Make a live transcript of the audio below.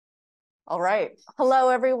All right. Hello,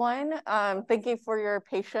 everyone. Thank you for your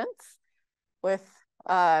patience with,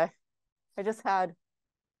 I just had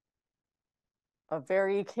a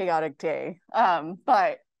very chaotic day,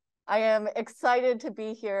 but I am excited to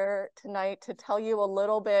be here tonight to tell you a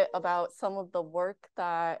little bit about some of the work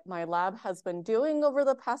that my lab has been doing over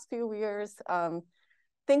the past few years,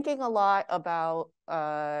 thinking a lot about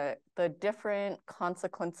the different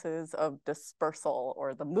consequences of dispersal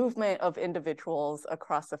or the movement of individuals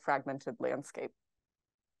across a fragmented landscape.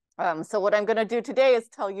 So what I'm going to do today is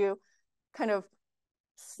tell you kind of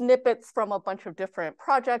snippets from a bunch of different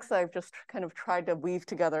projects that I've just kind of tried to weave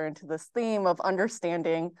together into this theme of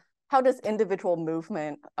understanding how does individual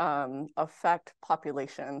movement affect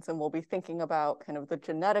populations. And we'll be thinking about kind of the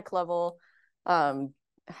genetic level,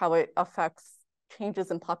 how it affects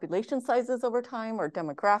changes in population sizes over time or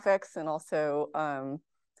demographics, and also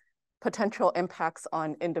potential impacts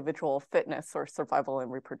on individual fitness or survival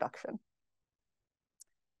and reproduction.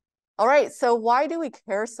 All right, so why do we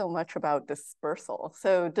care so much about dispersal?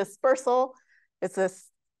 So dispersal is this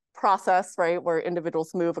process, right, where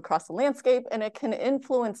individuals move across the landscape, and it can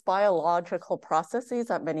influence biological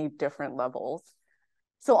processes at many different levels.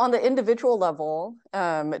 So on the individual level,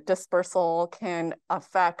 dispersal can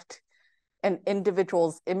affect an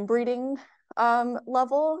individual's inbreeding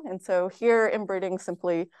level. And so here, inbreeding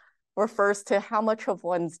simply refers to how much of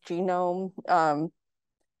one's genome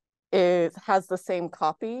has the same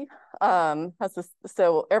copy.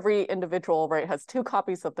 So every individual, right, has 2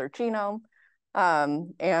 copies of their genome.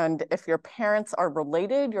 And if your parents are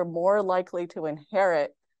related, you're more likely to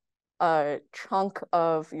inherit a chunk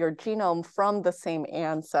of your genome from the same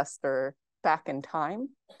ancestor back in time,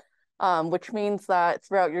 which means that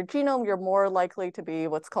throughout your genome, you're more likely to be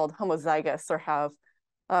what's called homozygous or have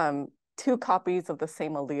 2 copies of the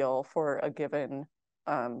same allele for a given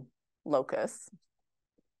locus.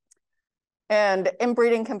 And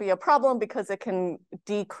inbreeding can be a problem because it can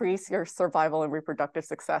decrease your survival and reproductive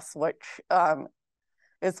success, which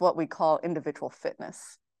is what we call individual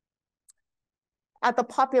fitness. At the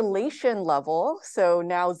population level, so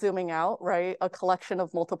now zooming out, right, a collection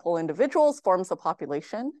of multiple individuals forms a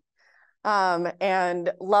population.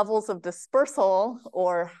 And levels of dispersal,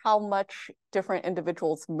 or how much different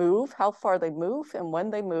individuals move, how far they move, and when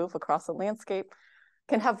they move across a landscape,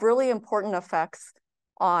 can have really important effects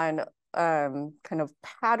on kind of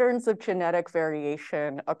patterns of genetic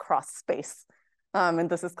variation across space. And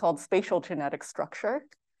this is called spatial genetic structure.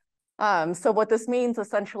 So what this means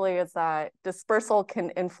essentially is that dispersal can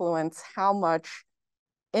influence how much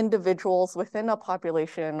individuals within a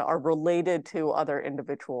population are related to other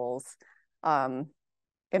individuals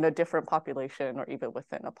in a different population or even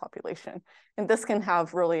within a population. And this can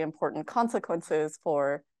have really important consequences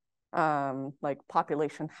for like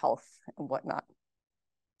population health and whatnot.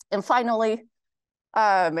 And finally,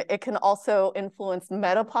 it can also influence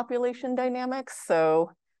metapopulation dynamics.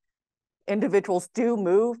 So individuals do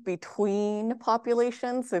move between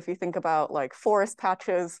populations. So if you think about like forest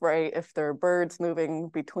patches, right? If there are birds moving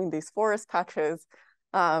between these forest patches,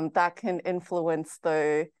 that can influence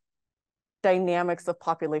the dynamics of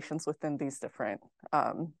populations within these different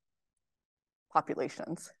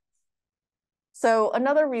populations. So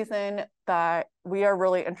another reason that we are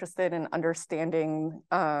really interested in understanding,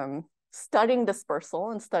 studying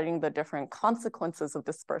dispersal and studying the different consequences of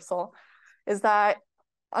dispersal is that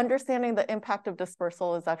understanding the impact of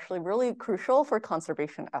dispersal is actually really crucial for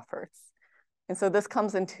conservation efforts. And so this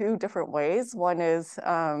comes in 2 different ways. One is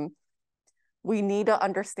we need to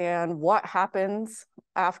understand what happens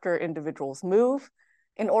after individuals move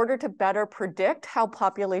in order to better predict how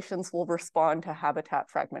populations will respond to habitat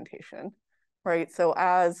fragmentation, right? So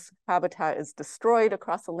as habitat is destroyed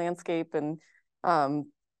across the landscape and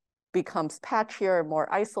becomes patchier and more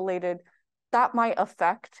isolated, that might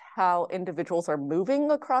affect how individuals are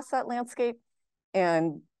moving across that landscape,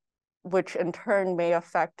 and which in turn may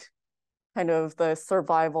affect kind of the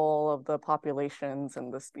survival of the populations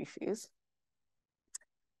and the species.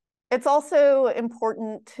 It's also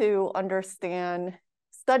important to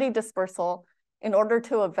study dispersal in order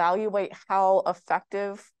to evaluate how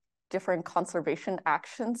effective different conservation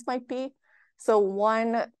actions might be. So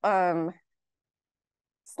one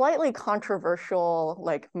slightly controversial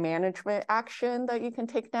like management action that you can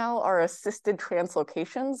take now are assisted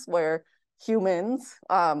translocations, where humans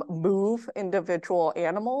move individual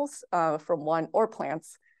animals from one, or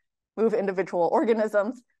plants, move individual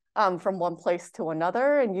organisms from one place to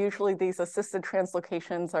another. And usually these assisted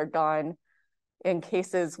translocations are done in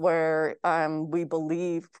cases where we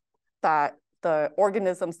believe that the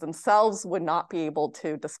organisms themselves would not be able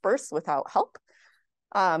to disperse without help.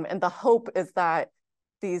 And the hope is that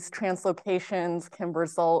these translocations can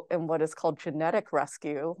result in what is called genetic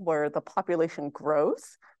rescue, where the population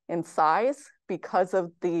grows in size because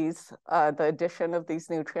of these, the addition of these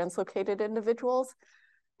new translocated individuals.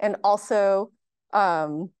 And also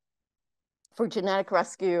for genetic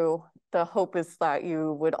rescue, the hope is that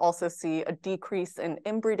you would also see a decrease in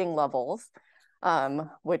inbreeding levels,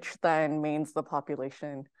 which then means the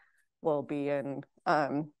population will be in,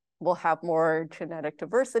 will have more genetic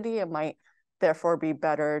diversity and might therefore be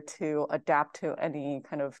better to adapt to any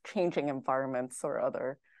kind of changing environments or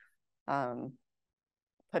other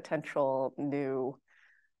potential new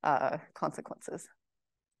consequences.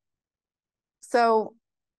 So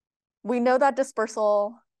we know that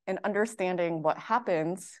dispersal and understanding what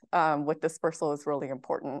happens with dispersal is really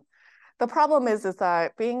important. The problem is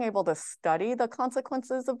that being able to study the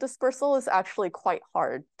consequences of dispersal is actually quite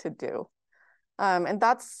hard to do. And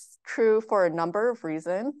that's true for a number of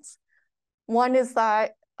reasons. One is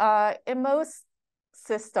that in most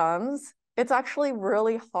systems, it's actually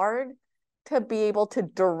really hard to be able to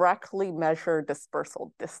directly measure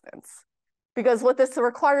dispersal distance. Because what this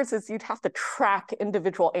requires is you'd have to track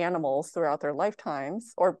individual animals throughout their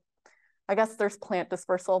lifetimes, or I guess there's plant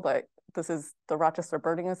dispersal, but this is the Rochester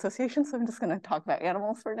Birding Association, so I'm just gonna talk about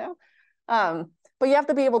animals for now. But you have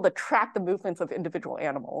to be able to track the movements of individual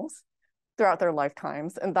animals throughout their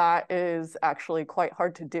lifetimes, and that is actually quite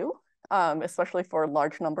hard to do, especially for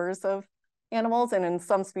large numbers of animals. And in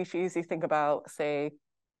some species, you think about, say,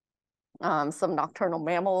 some nocturnal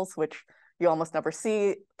mammals, which you almost never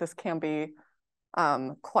see. This can be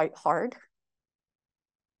quite hard.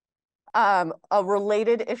 A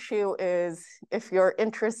related issue is if you're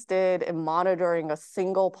interested in monitoring a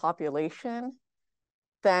single population,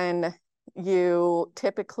 then you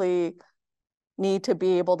typically need to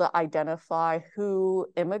be able to identify who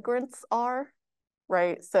immigrants are,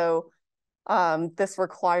 right? So this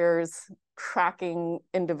requires tracking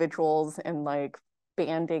individuals and like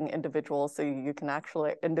banding individuals so you can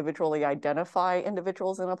actually individually identify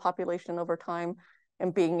individuals in a population over time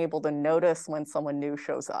and being able to notice when someone new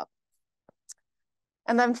shows up.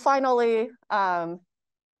 And then finally,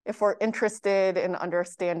 if we're interested in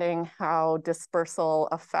understanding how dispersal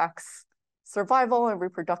affects survival and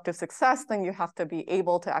reproductive success, then you have to be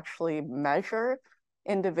able to actually measure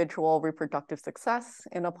individual reproductive success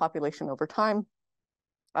in a population over time.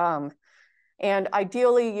 And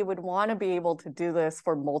ideally, you would want to be able to do this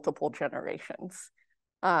for multiple generations.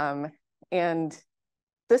 And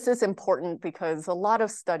this is important because a lot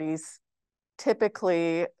of studies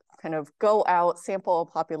typically kind of go out, sample a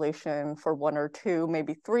population for 1 or 2,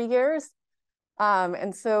 maybe 3 years.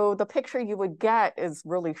 And so the picture you would get is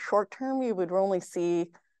really short-term. You would only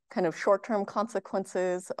see kind of short-term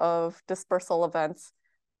consequences of dispersal events.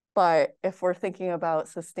 But if we're thinking about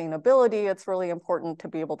sustainability, it's really important to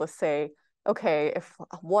be able to say, okay, if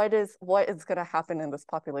what is going to happen in this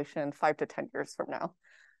population 5 to 10 years from now,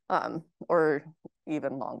 or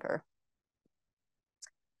even longer.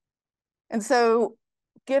 And so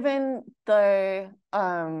given the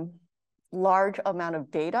large amount of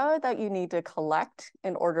data that you need to collect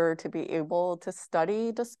in order to be able to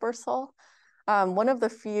study dispersal, one of the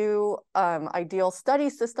few ideal study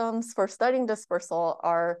systems for studying dispersal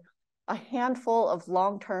are a handful of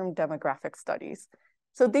long-term demographic studies.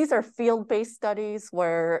 So these are field-based studies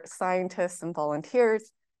where scientists and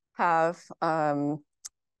volunteers have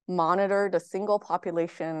monitored a single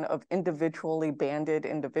population of individually banded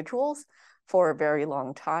individuals for a very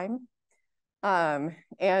long time.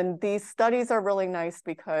 And these studies are really nice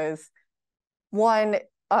because one,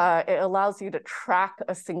 it allows you to track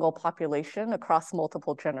a single population across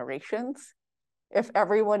multiple generations. If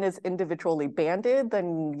everyone is individually banded,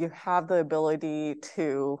 then you have the ability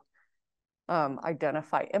to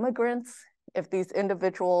identify immigrants. If these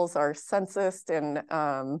individuals are censused and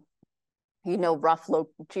you know rough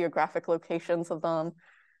geographic locations of them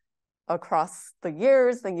across the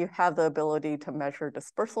years, then you have the ability to measure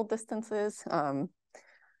dispersal distances.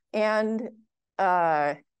 And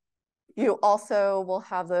you also will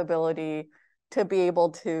have the ability to be able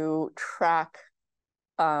to track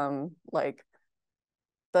like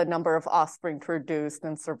the number of offspring produced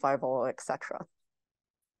and survival, et cetera.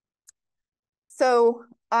 So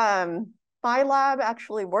my lab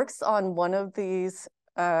actually works on one of these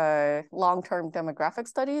long-term demographic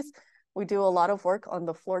studies. We do a lot of work on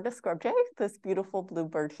the Florida scrub jay, this beautiful blue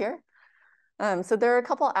bird here. So there are a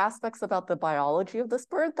couple aspects about the biology of this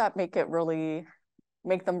bird that make them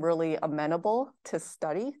really amenable to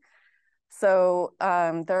study. So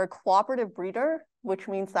they're a cooperative breeder, which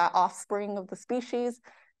means that offspring of the species,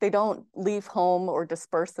 they don't leave home or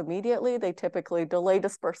disperse immediately. They typically delay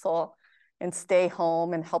dispersal and stay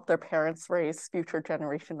home and help their parents raise future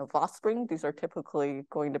generation of offspring. These are typically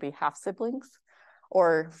going to be half siblings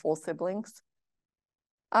or full siblings.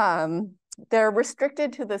 They're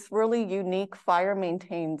restricted to this really unique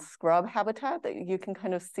fire-maintained scrub habitat that you can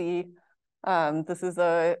kind of see. This is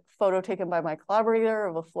a photo taken by my collaborator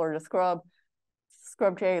of a Florida scrub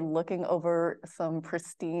jay looking over some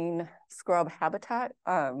pristine scrub habitat.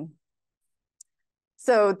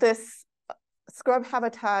 So this scrub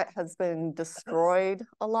habitat has been destroyed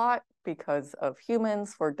a lot because of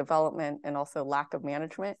humans for development and also lack of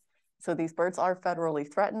management. So these birds are federally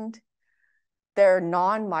threatened. They're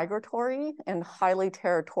non-migratory and highly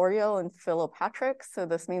territorial and philopatric. So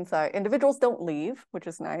this means that individuals don't leave, which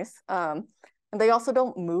is nice. And they also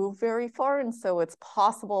don't move very far. And so it's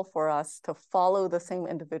possible for us to follow the same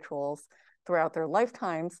individuals throughout their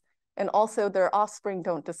lifetimes. And also their offspring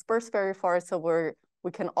don't disperse very far. So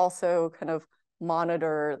we can also kind of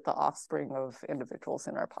monitor the offspring of individuals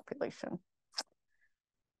in our population.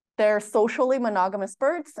 They're socially monogamous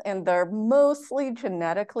birds, and they're mostly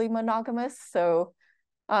genetically monogamous. So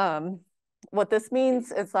what this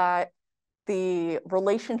means is that the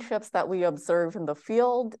relationships that we observe in the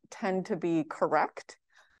field tend to be correct.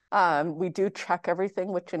 We do check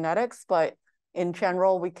everything with genetics, but in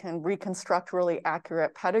general, we can reconstruct really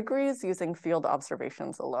accurate pedigrees using field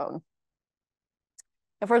observations alone.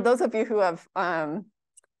 And for those of you who have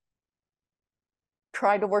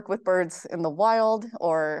tried to work with birds in the wild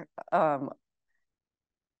or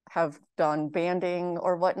have done banding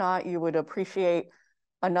or whatnot, you would appreciate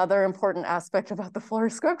another important aspect about the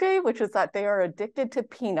Florida scrub jay, which is that they are addicted to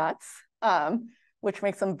peanuts, which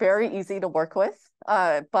makes them very easy to work with.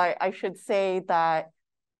 But I should say that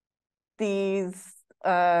these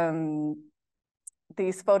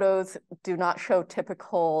photos do not show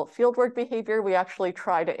typical fieldwork behavior. We actually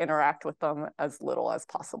try to interact with them as little as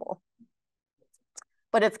possible.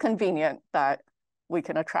 But it's convenient that we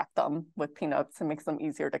can attract them with peanuts and makes them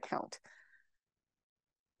easier to count.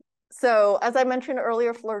 So as I mentioned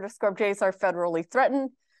earlier, Florida scrub jays are federally threatened,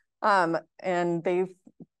 and they've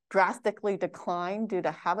drastically declined due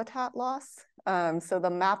to habitat loss. So the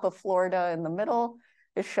map of Florida in the middle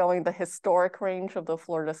is showing the historic range of the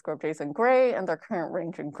Florida scrub jays in gray and their current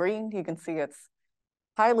range in green. You can see it's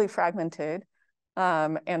highly fragmented.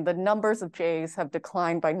 And the numbers of jays have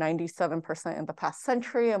declined by 97% in the past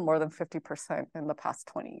century and more than 50% in the past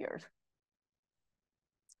 20 years.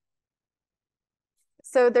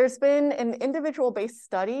 So there's been an individual-based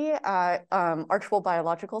study at Archbold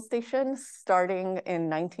Biological Station starting in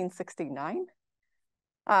 1969.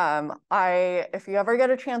 If you ever get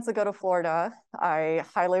a chance to go to Florida, I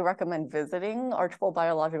highly recommend visiting. Archbold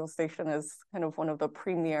Biological Station is kind of one of the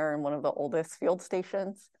premier and one of the oldest field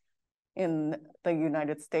stations in the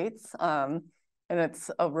United States. And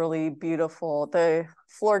it's a really beautiful, the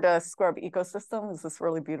Florida scrub ecosystem is this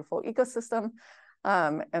really beautiful ecosystem.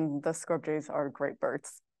 And the scrub jays are great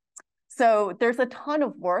birds. So there's a ton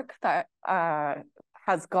of work that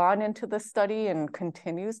has gone into this study and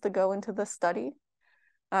continues to go into this study.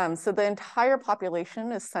 So the entire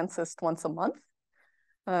population is censused once a month.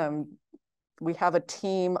 We have a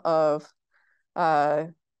team of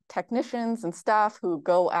technicians and staff who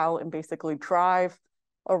go out and basically drive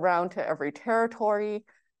around to every territory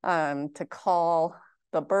to call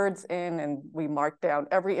the birds in, and we mark down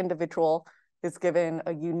every individual is given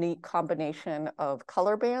a unique combination of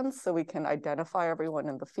color bands so we can identify everyone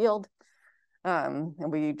in the field. And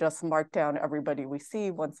we just mark down everybody we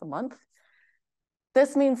see once a month.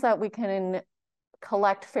 This means that we can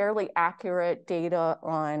collect fairly accurate data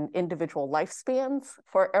on individual lifespans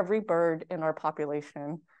for every bird in our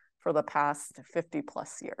population for the past 50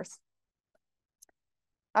 plus years.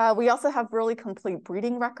 We also have really complete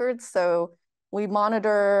breeding records. So we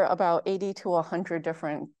monitor about 80 to 100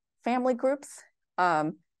 different family groups.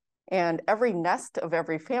 And every nest of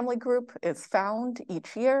every family group is found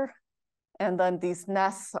each year. And then these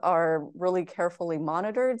nests are really carefully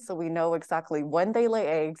monitored. So we know exactly when they lay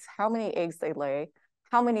eggs, how many eggs they lay,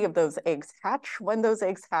 how many of those eggs hatch, when those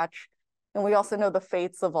eggs hatch. And we also know the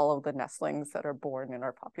fates of all of the nestlings that are born in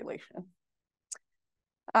our population.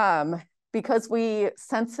 Because we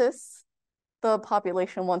census the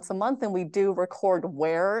population once a month, and we do record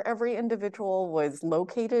where every individual was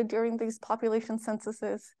located during these population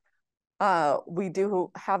censuses, we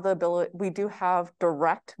do have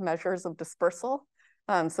direct measures of dispersal.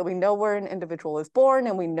 So we know where an individual is born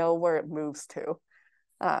and we know where it moves to.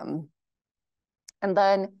 And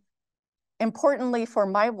then importantly for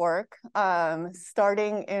my work,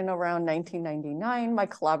 starting in around 1999, my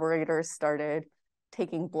collaborators started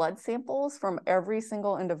taking blood samples from every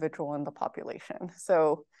single individual in the population.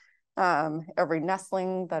 So Every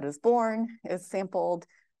nestling that is born is sampled,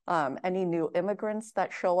 any new immigrants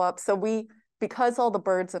that show up. So because all the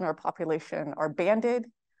birds in our population are banded,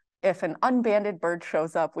 if an unbanded bird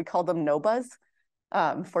shows up, we call them nobas,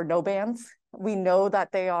 for no bands. We know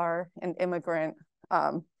that they are an immigrant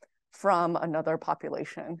from another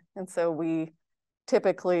population. And so we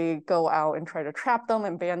typically go out and try to trap them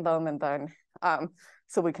and band them, and then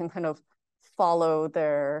so we can kind of follow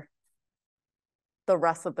the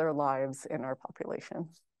rest of their lives in our population.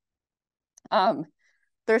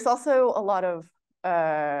 There's also a lot of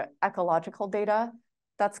ecological data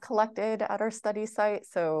that's collected at our study site.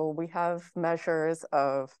 So we have measures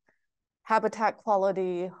of habitat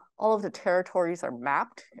quality. All of the territories are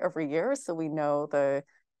mapped every year, so we know the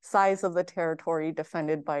size of the territory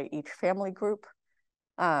defended by each family group.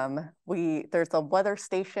 There's a weather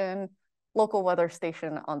station, local weather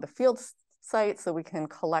station on the field site, so we can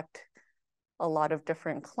collect a lot of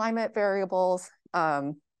different climate variables.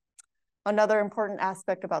 Another important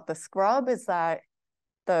aspect about the scrub is that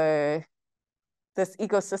this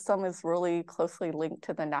ecosystem is really closely linked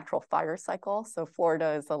to the natural fire cycle. So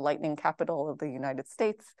Florida is the lightning capital of the United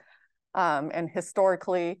States. And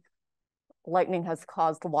historically, lightning has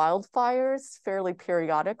caused wildfires fairly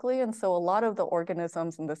periodically. And so a lot of the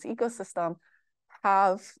organisms in this ecosystem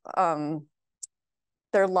have,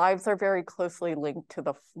 their lives are very closely linked to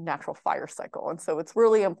the natural fire cycle. And so it's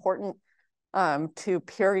really important to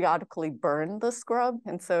periodically burn the scrub.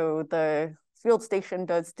 And so the field station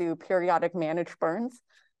does do periodic managed burns.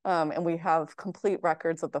 And we have complete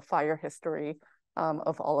records of the fire history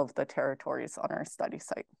of all of the territories on our study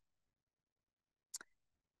site.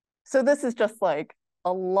 So this is just like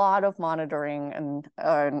a lot of monitoring and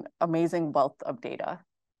an amazing wealth of data.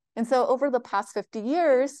 And so over the past 50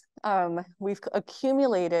 years, we've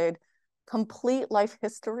accumulated complete life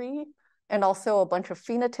history and also a bunch of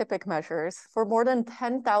phenotypic measures for more than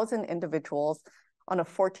 10,000 individuals on a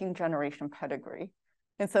 14-generation pedigree.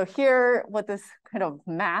 And so here, what this kind of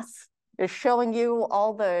mass is showing you,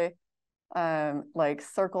 all the like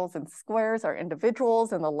circles and squares are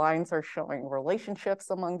individuals, and the lines are showing relationships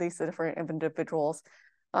among these different individuals.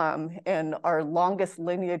 And our longest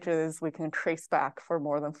lineages we can trace back for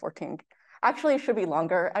more than 14. Actually, it should be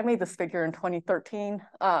longer. I made this figure in 2013,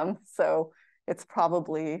 so it's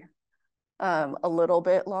probably a little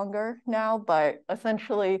bit longer now, but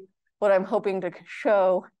essentially what I'm hoping to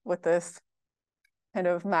show with this kind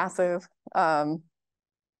of massive ball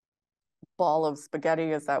of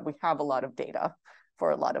spaghetti is that we have a lot of data for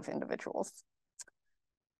a lot of individuals.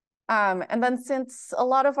 And then since a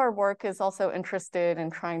lot of our work is also interested in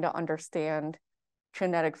trying to understand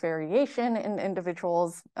genetic variation in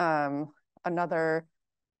individuals, another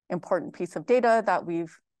important piece of data that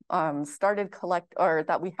we've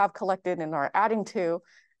that we have collected and are adding to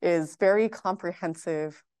is very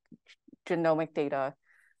comprehensive genomic data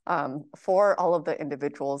for all of the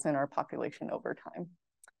individuals in our population over time.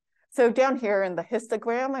 So down here in the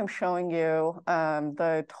histogram, I'm showing you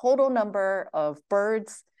the total number of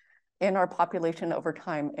birds in our population over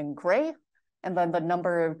time in gray, and then the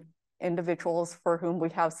number of individuals for whom we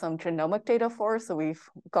have some genomic data for. So we've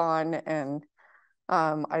gone and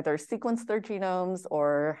either sequenced their genomes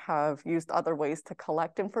or have used other ways to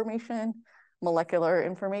collect information, molecular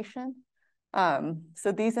information.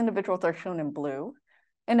 So these individuals are shown in blue.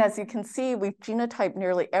 And as you can see, we've genotyped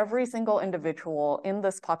nearly every single individual in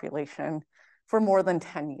this population for more than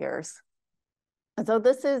 10 years. And so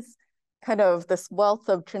this is kind of this wealth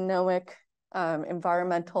of genomic,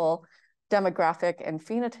 environmental, demographic, and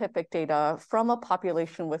phenotypic data from a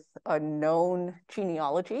population with a known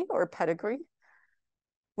genealogy or pedigree.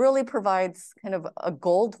 Really provides kind of a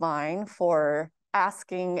gold mine for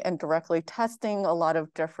asking and directly testing a lot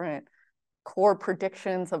of different core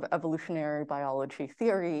predictions of evolutionary biology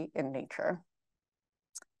theory in nature.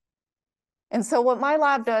 And so what my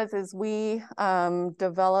lab does is we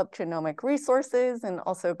develop genomic resources and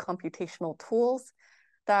also computational tools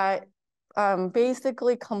that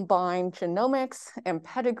basically combine genomics and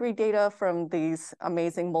pedigree data from these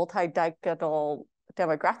amazing multi-decadal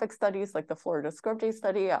demographic studies like the Florida Scrub Jay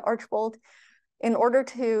study at Archbold in order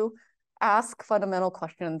to ask fundamental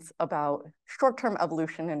questions about short-term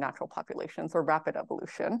evolution in natural populations or rapid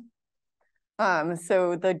evolution.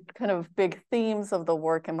 So the kind of big themes of the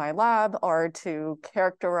work in my lab are to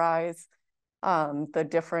characterize the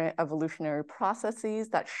different evolutionary processes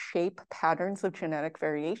that shape patterns of genetic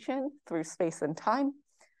variation through space and time,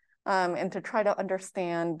 and to try to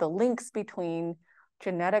understand the links between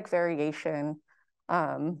genetic variation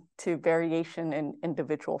to variation in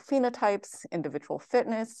individual phenotypes, individual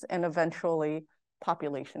fitness, and eventually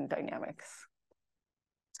population dynamics.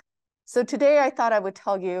 So today I thought I would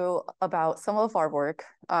tell you about some of our work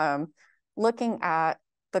looking at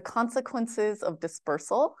the consequences of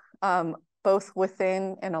dispersal, both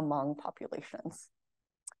within and among populations.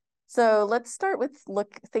 So let's start with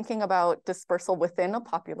thinking about dispersal within a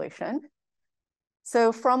population.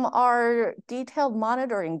 So from our detailed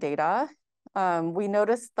monitoring data, we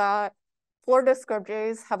noticed that Florida scrub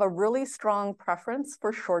jays have a really strong preference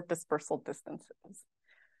for short dispersal distances.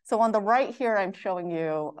 So on the right here, I'm showing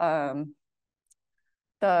you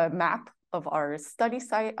the map of our study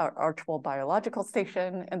site, our Archibald Biological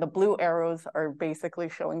Station, and the blue arrows are basically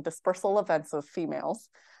showing dispersal events of females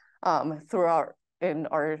within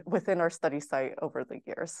our study site over the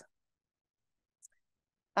years.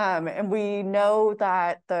 And we know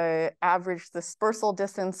that the average dispersal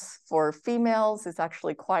distance for females is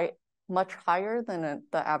actually quite much higher than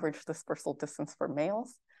the average dispersal distance for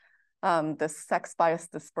males. The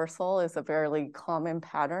sex-biased dispersal is a very common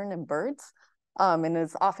pattern in birds, and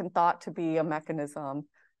is often thought to be a mechanism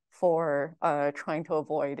for trying to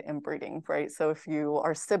avoid inbreeding, right? So if you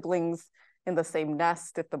are siblings in the same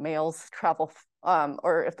nest, if the males travel,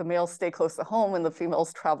 or if the males stay close to home and the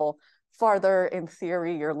females travel farther, in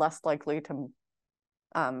theory, you're less likely to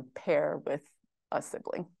pair with a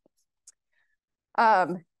sibling.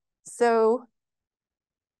 So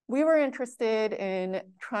we were interested in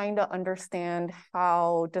trying to understand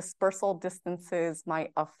how dispersal distances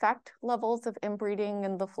might affect levels of inbreeding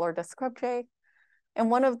in the Florida scrub jay.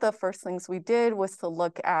 And one of the first things we did was to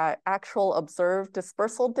look at actual observed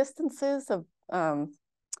dispersal distances of,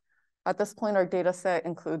 at this point, our data set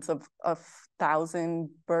includes a thousand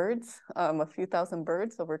birds, a few thousand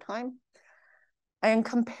birds over time, and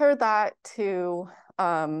compare that to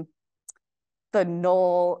the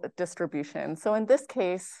null distribution. So in this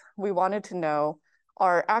case, we wanted to know,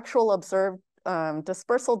 are actual observed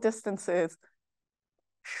dispersal distances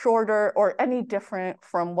shorter or any different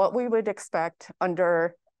from what we would expect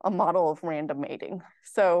under a model of random mating?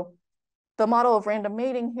 So the model of random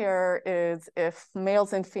mating here is if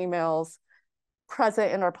males and females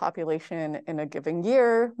present in our population in a given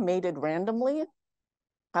year mated randomly.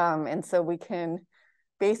 And so we can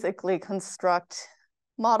basically construct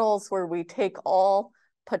models where we take all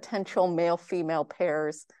potential male-female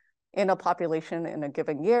pairs in a population in a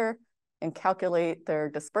given year and calculate their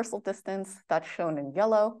dispersal distance, that's shown in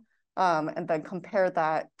yellow, and then compare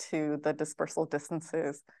that to the dispersal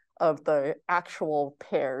distances of the actual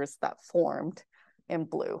pairs that formed in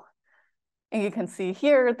blue. And you can see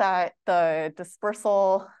here that the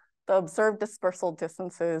observed dispersal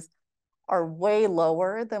distances are way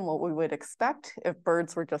lower than what we would expect if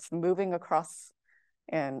birds were just moving across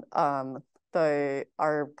and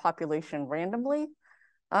our population randomly.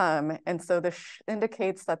 And so this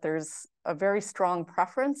indicates that there's a very strong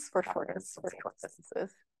preference for short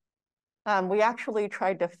distances. We actually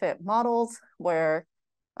tried to fit models where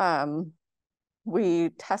we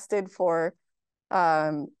tested for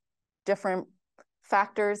different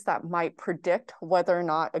factors that might predict whether or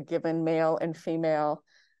not a given male and female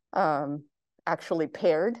actually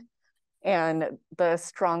paired. And the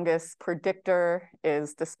strongest predictor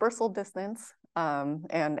is dispersal distance.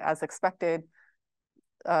 And as expected,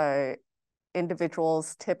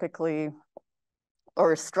 individuals typically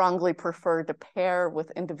or strongly prefer to pair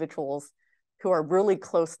with individuals who are really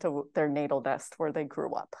close to their natal nest where they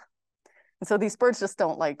grew up. And so these birds just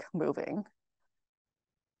don't like moving.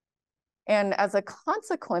 And as a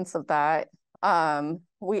consequence of that,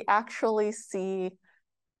 we actually see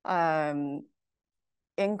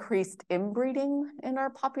increased inbreeding in our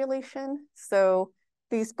population. So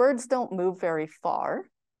these birds don't move very far.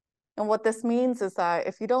 And what this means is that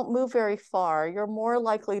if you don't move very far, you're more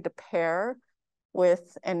likely to pair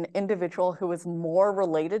with an individual who is more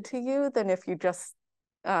related to you than if you just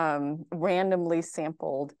randomly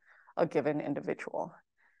sampled a given individual.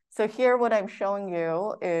 So here, what I'm showing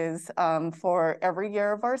you is for every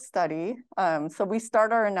year of our study. So we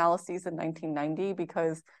start our analyses in 1990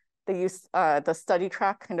 because the study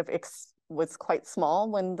track kind of was quite small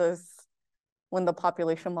when the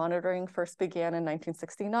population monitoring first began in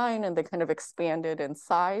 1969, and they kind of expanded in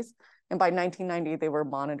size. And by 1990, they were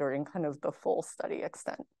monitoring kind of the full study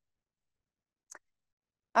extent.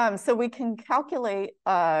 So we can calculate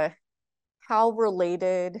how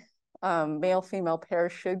related male-female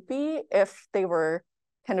pairs should be if they were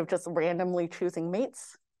kind of just randomly choosing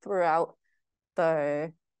mates throughout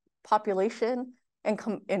the population.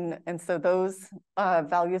 And so those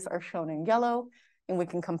values are shown in yellow, and we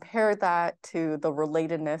can compare that to the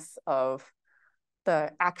relatedness of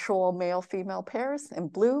the actual male-female pairs in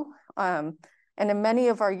blue. And in many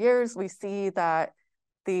of our years, we see that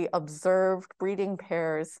the observed breeding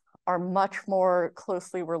pairs are much more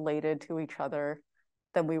closely related to each other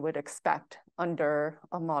than we would expect under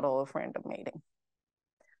a model of random mating.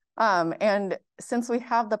 And since we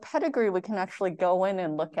have the pedigree, we can actually go in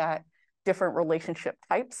and look at different relationship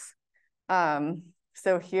types.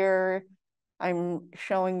 So here I'm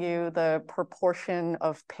showing you the proportion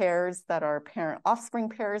of pairs that are parent-offspring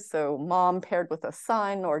pairs. So mom paired with a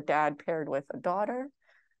son or dad paired with a daughter.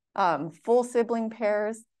 Full sibling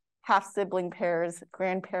pairs, half sibling pairs,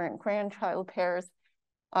 grandparent-grandchild pairs,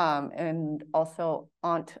 and also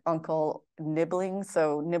aunt, uncle, nibbling.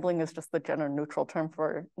 So nibbling is just the gender neutral term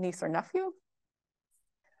for niece or nephew.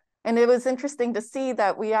 And it was interesting to see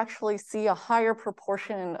that we actually see a higher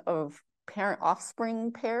proportion of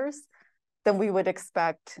parent-offspring pairs than we would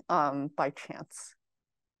expect by chance.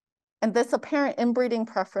 And this apparent inbreeding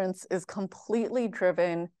preference is completely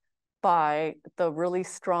driven by the really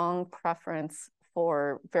strong preference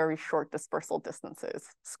for very short dispersal distances.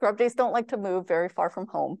 Scrub jays don't like to move very far from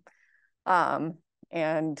home.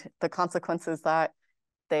 And the consequence is that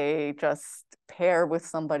they just pair with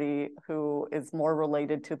somebody who is more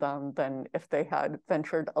related to them than if they had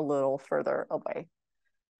ventured a little further away.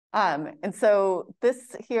 And so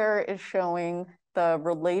this here is showing the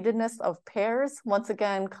relatedness of pairs, once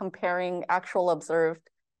again, comparing actual observed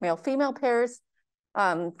male-female pairs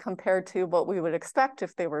compared to what we would expect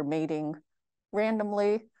if they were mating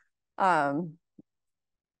randomly. But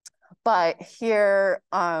here,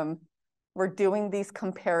 we're doing these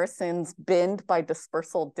comparisons binned by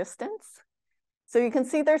dispersal distance. So you can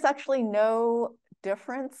see there's actually no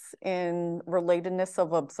difference in relatedness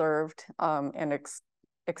of observed and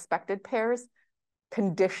expected pairs,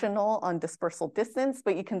 conditional on dispersal distance,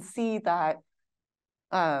 but you can see that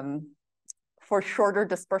for shorter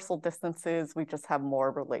dispersal distances, we just have more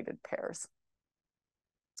related pairs.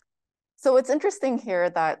 So it's interesting here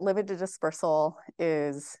that limited dispersal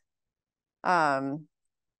is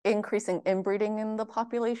increasing inbreeding in the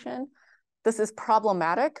population. This is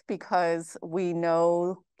problematic because we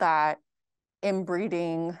know that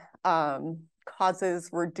inbreeding causes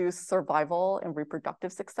reduced survival and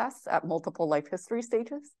reproductive success at multiple life history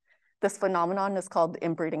stages. This phenomenon is called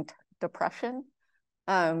inbreeding depression.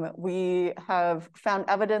 We have found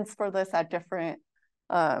evidence for this at different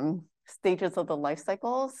stages of the life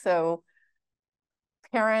cycle. So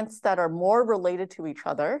parents that are more related to each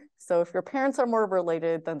other. So if your parents are more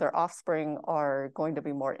related, then their offspring are going to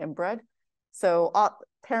be more inbred. So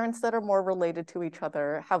parents that are more related to each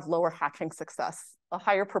other have lower hatching success. A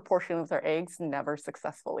higher proportion of their eggs never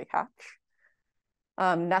successfully hatch.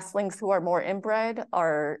 Nestlings who are more inbred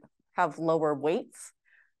have lower weights.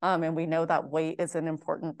 And we know that weight is an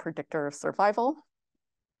important predictor of survival.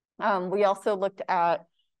 We also looked at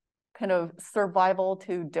kind of survival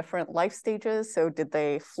to different life stages. So did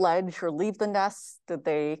they fledge or leave the nest? Did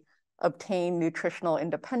they obtain nutritional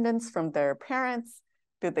independence from their parents?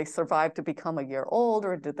 Did they survive to become a year old,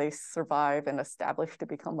 or did they survive and establish to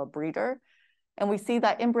become a breeder? And we see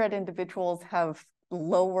that inbred individuals have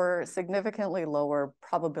significantly lower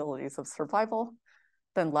probabilities of survival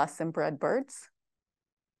than less inbred birds.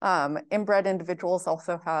 Inbred individuals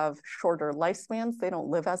also have shorter lifespans. They don't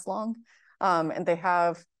live as long, and they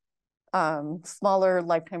have smaller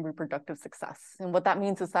lifetime reproductive success. And what that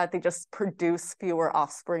means is that they just produce fewer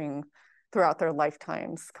offspring throughout their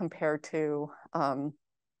lifetimes compared to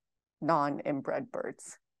non-inbred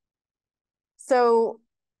birds. So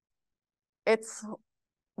it's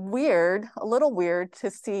weird, a little weird to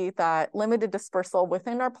see that limited dispersal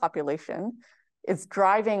within our population is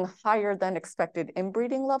driving higher than expected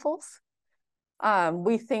inbreeding levels.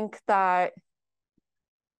 We think that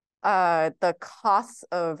the costs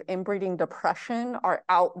of inbreeding depression are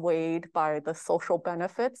outweighed by the social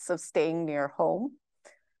benefits of staying near home.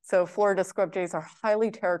 So Florida scrub jays are highly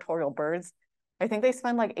territorial birds. I think they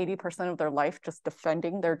spend like 80% of their life just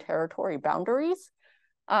defending their territory boundaries.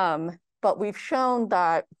 But we've shown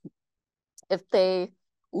that if they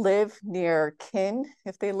live near kin,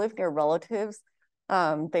 if they live near relatives,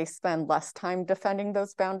 they spend less time defending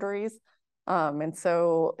those boundaries. And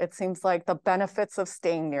so it seems like the benefits of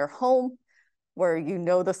staying near home, where you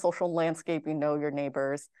know the social landscape, you know your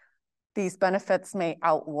neighbors, these benefits may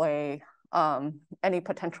outweigh any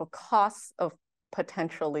potential costs of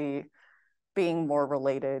potentially being more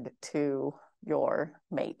related to your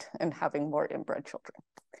mate and having more inbred children.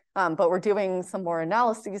 But we're doing some more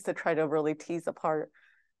analyses to try to really tease apart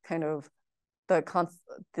kind of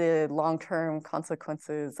the long-term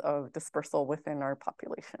consequences of dispersal within our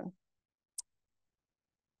population.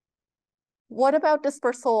 What about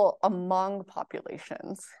dispersal among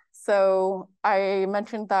populations? So I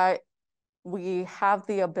mentioned that we have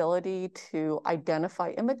the ability to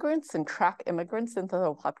identify immigrants and track immigrants into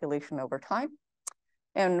the population over time.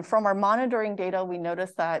 And from our monitoring data, we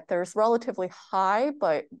noticed that there's relatively high,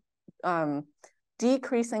 but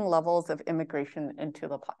decreasing levels of immigration into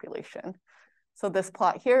the population. So this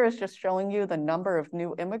plot here is just showing you the number of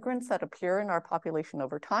new immigrants that appear in our population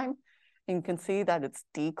over time. And you can see that it's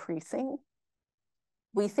decreasing.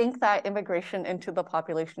 We think that immigration into the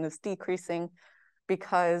population is decreasing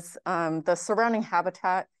because the surrounding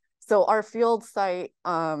habitat, so our field site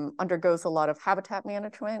undergoes a lot of habitat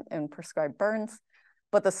management and prescribed burns,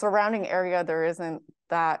 but the surrounding area, there isn't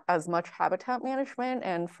that as much habitat management.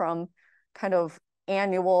 And from kind of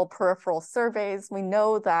annual peripheral surveys, we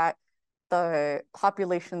know that the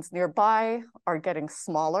populations nearby are getting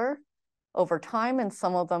smaller over time, and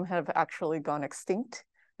some of them have actually gone extinct.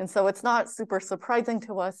 And so it's not super surprising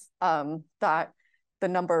to us that the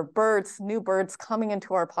number of birds, new birds coming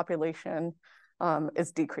into our population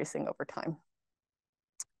is decreasing over time.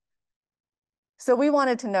 So we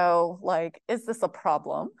wanted to know, like, is this a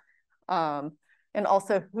problem? And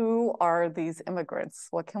also, who are these immigrants?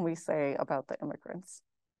 What can we say about the immigrants?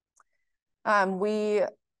 We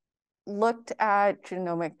looked at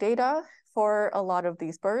genomic data for a lot of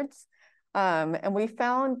these birds, and we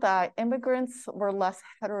found that immigrants were less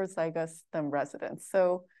heterozygous than residents.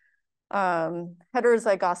 So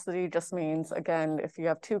heterozygosity just means, again, if you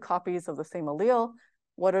have two copies of the same allele,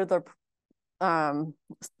 what are the,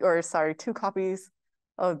 two copies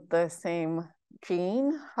of the same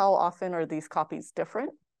gene, how often are these copies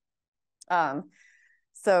different?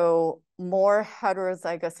 So more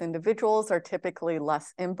heterozygous individuals are typically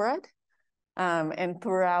less inbred. And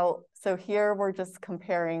throughout, so here we're just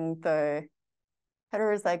comparing the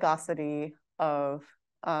heterozygosity of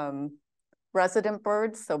resident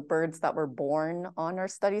birds, so birds that were born on our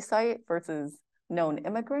study site versus known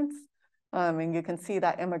immigrants. And you can see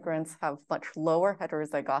that immigrants have much lower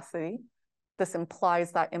heterozygosity. This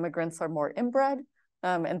implies that immigrants are more inbred.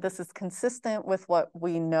 And this is consistent with what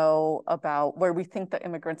we know about where we think the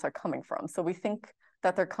immigrants are coming from. So we think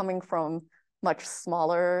that they're coming from much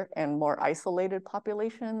smaller and more isolated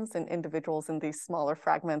populations, and individuals in these smaller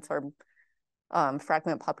fragments are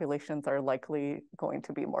fragment populations are likely going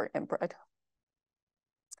to be more inbred.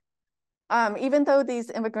 Even though these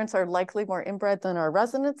immigrants are likely more inbred than our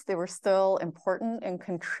residents, they were still important in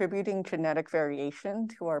contributing genetic variation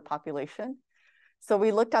to our population. So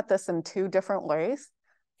we looked at this in two different ways.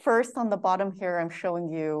 First, on the bottom here, I'm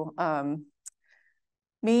showing you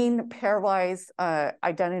mean pairwise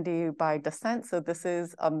identity by descent. So this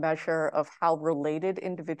is a measure of how related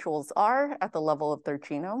individuals are at the level of their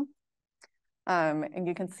genome. And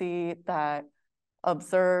you can see that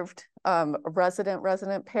observed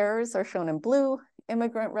resident-resident pairs are shown in blue,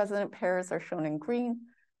 immigrant-resident pairs are shown in green,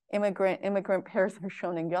 immigrant-immigrant pairs are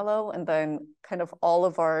shown in yellow, and then kind of all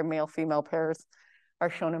of our male-female pairs are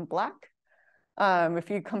shown in black. If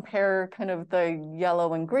you compare kind of the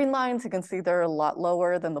yellow and green lines, you can see they're a lot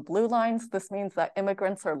lower than the blue lines. This means that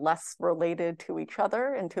immigrants are less related to each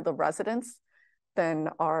other and to the residents than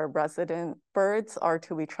our resident birds are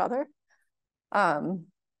to each other.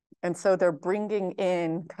 And so they're bringing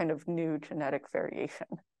in kind of new genetic variation.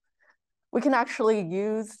 We can actually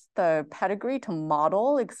use the pedigree to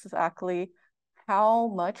model exactly how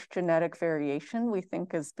much genetic variation we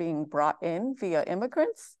think is being brought in via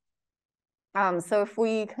immigrants. So if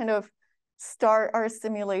we kind of start our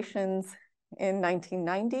simulations in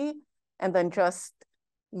 1990 and then just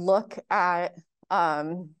look at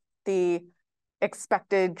the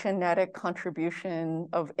expected genetic contribution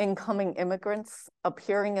of incoming immigrants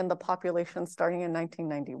appearing in the population starting in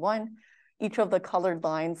 1991, each of the colored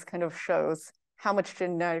lines kind of shows how much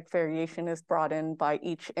genetic variation is brought in by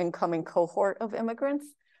each incoming cohort of immigrants.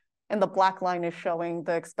 And the black line is showing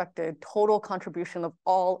the expected total contribution of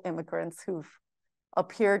all immigrants who've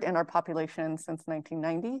appeared in our population since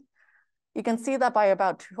 1990. You can see that by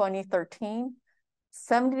about 2013,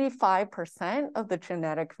 75% of the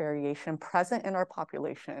genetic variation present in our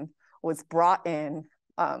population was brought in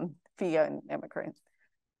via an immigrant.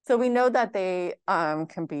 So we know that they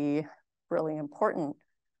can be really important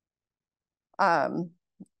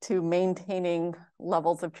to maintaining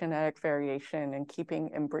levels of genetic variation and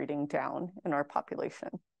keeping inbreeding down in our population.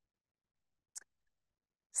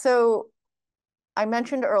 So I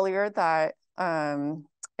mentioned earlier that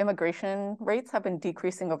immigration rates have been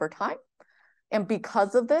decreasing over time. And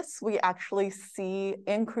because of this, we actually see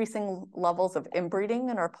increasing levels of inbreeding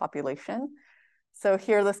in our population. So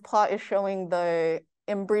here, this plot is showing the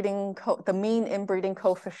mean inbreeding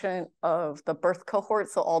coefficient of the birth cohort,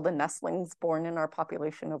 so all the nestlings born in our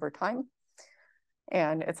population over time.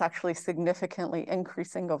 and it's actually significantly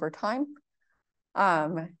increasing over time.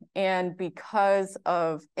 And because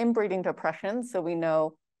of inbreeding depression, so we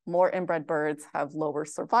know more inbred birds have lower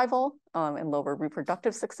survival and lower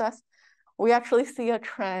reproductive success, we actually see a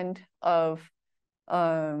trend of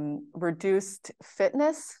reduced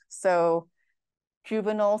fitness. So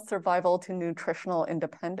juvenile survival to nutritional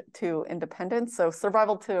independence, so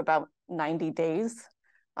survival to about 90 days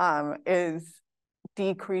is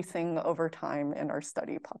decreasing over time in our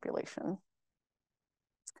study population.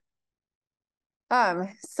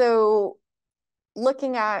 So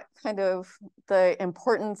looking at kind of the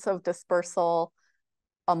importance of dispersal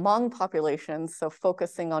among populations, so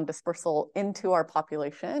focusing on dispersal into our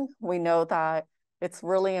population, we know that it's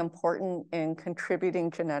really important in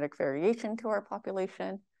contributing genetic variation to our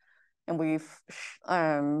population. And we've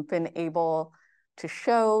been able to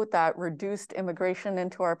show that reduced immigration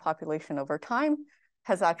into our population over time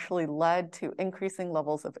has actually led to increasing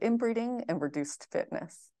levels of inbreeding and reduced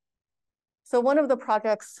fitness. So one of the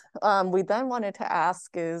projects we then wanted to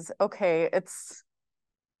ask is, okay, it's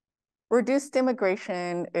reduced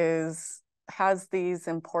immigration has these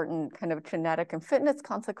important kind of genetic and fitness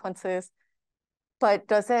consequences, but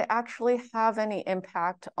does it actually have any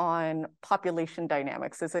impact on population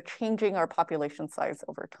dynamics? Is it changing our population size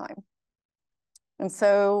over time? And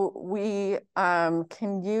so we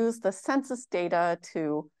can use the census data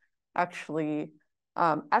to actually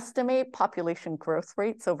estimate population growth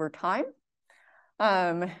rates over time.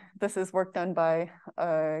 This is work done by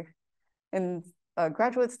a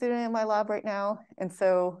graduate student in my lab right now. And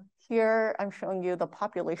so here I'm showing you the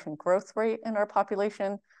population growth rate in our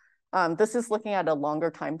population. This is looking at a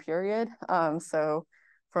longer time period. So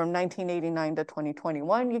from 1989 to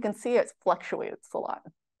 2021, you can see it fluctuates a lot,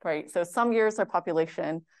 right? So some years our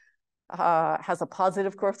population has a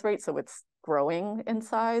positive growth rate, so it's growing in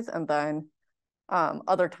size, and then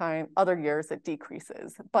other years it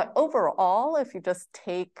decreases. But overall, if you just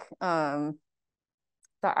take the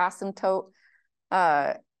asymptote,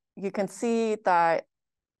 you can see that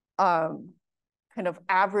kind of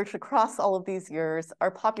average across all of these years,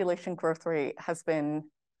 our population growth rate has been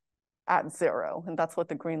at 0, and that's what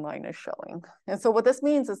the green line is showing. And so what this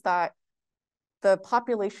means is that the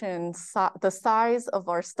size of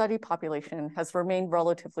our study population has remained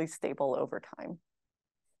relatively stable over time.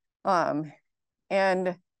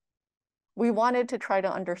 And we wanted to try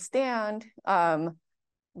to understand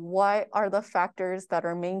what are the factors that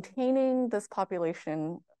are maintaining this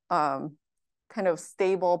population kind of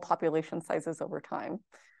stable population sizes over time.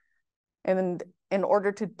 And in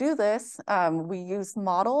order to do this, we used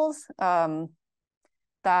models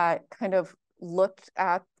that kind of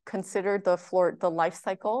considered the life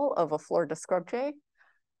cycle of a Florida scrub jay.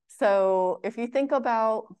 So if you think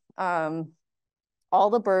about all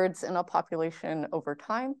the birds in a population over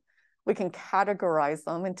time, we can categorize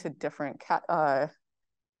them into different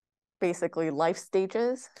basically life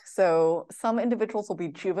stages. So some individuals will be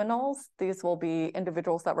juveniles. These will be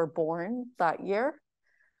individuals that were born that year.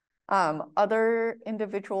 Other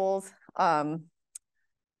individuals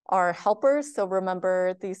are helpers. So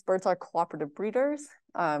remember, these birds are cooperative breeders.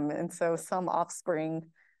 And so some offspring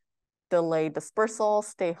delay dispersal,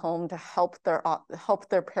 stay home to help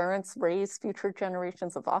their parents raise future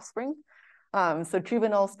generations of offspring. So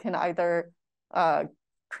juveniles can either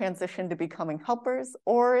transition to becoming helpers,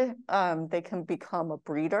 or they can become a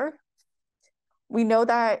breeder. We know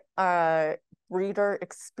that breeder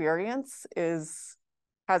experience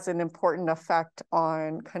has an important effect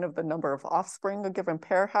on kind of the number of offspring a given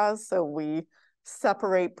pair has. So we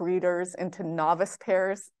separate breeders into novice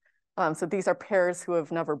pairs. So these are pairs who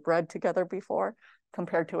have never bred together before,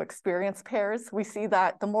 compared to experienced pairs. We see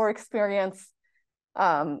that the more experience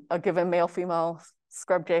a given male-female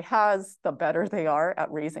scrub jay has, the better they are at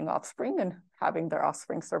raising offspring and having their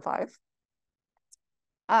offspring survive.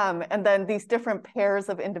 And then these different pairs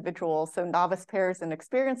of individuals, so novice pairs and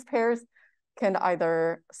experienced pairs, can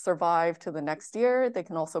either survive to the next year. They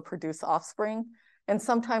can also produce offspring. And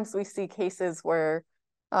sometimes we see cases where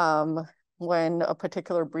when a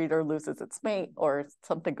particular breeder loses its mate or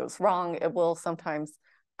something goes wrong, it will sometimes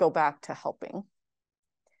go back to helping.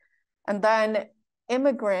 And then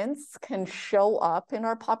immigrants can show up in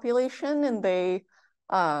our population, and they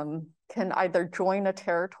can either join a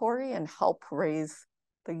territory and help raise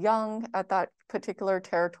the young at that particular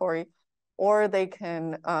territory, or they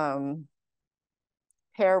can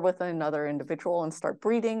pair with another individual and start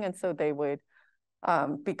breeding, and so they would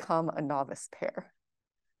become a novice pair.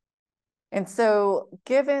 And so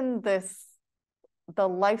given the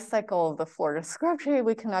life cycle of the Florida scrub jay,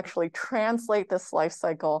 we can actually translate this life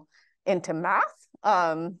cycle into math,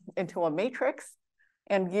 into a matrix.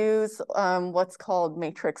 and use what's called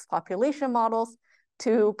matrix population models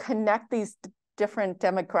to connect these different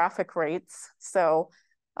demographic rates. So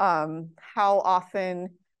how often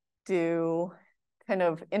do kind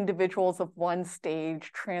of individuals of one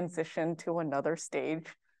stage transition to another stage?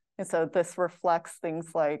 And so this reflects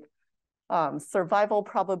things like survival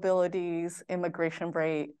probabilities, immigration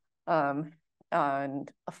rate,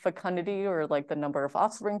 and fecundity, or like the number of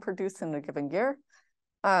offspring produced in a given year.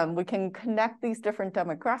 We can connect these different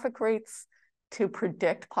demographic rates to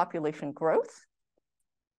predict population growth.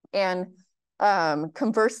 And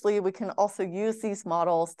conversely, we can also use these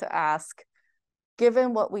models to ask,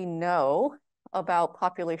 given what we know about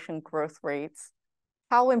population growth rates,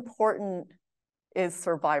 how important is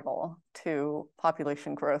survival to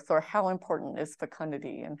population growth, or how important is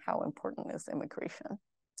fecundity, and how important is immigration?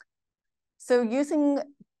 So using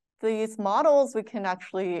these models, we can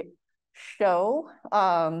actually show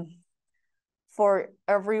for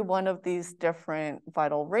every one of these different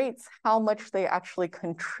vital rates, how much they actually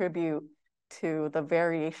contribute to the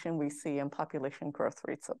variation we see in population growth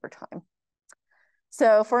rates over time.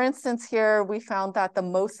 So for instance, here we found that the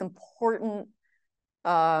most important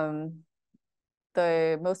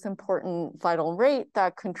vital rate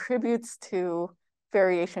that contributes to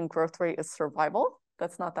variation growth rate is survival.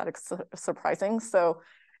 That's not that surprising. So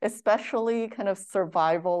especially kind of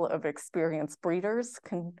survival of experienced breeders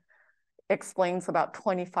explains about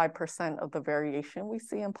 25% of the variation we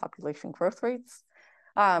see in population growth rates.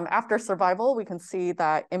 After survival, we can see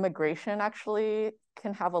that immigration actually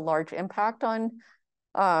can have a large impact on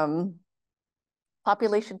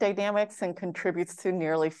population dynamics and contributes to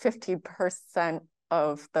nearly 50%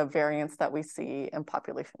 of the variance that we see in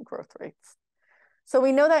population growth rates. So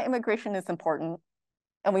we know that immigration is important,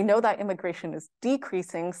 and we know that immigration is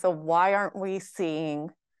decreasing. So why aren't we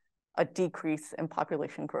seeing a decrease in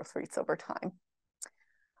population growth rates over time?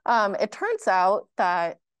 It turns out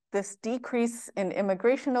that this decrease in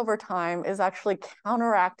immigration over time is actually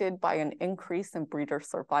counteracted by an increase in breeder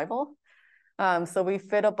survival. So we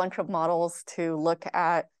fit a bunch of models to look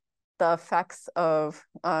at the effects of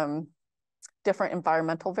different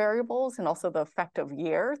environmental variables, and also the effect of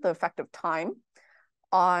year, the effect of time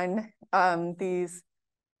on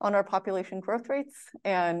our population growth rates.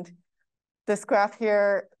 And this graph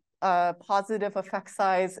here, positive effect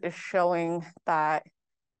size, is showing that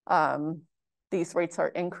these rates are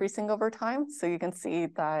increasing over time. So you can see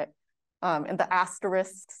that, and the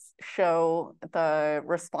asterisks show the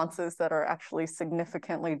responses that are actually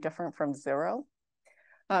significantly different from zero.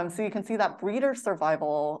 So you can see that breeder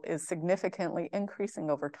survival is significantly increasing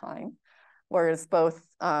over time, whereas both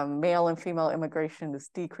male and female immigration is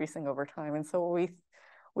decreasing over time. And so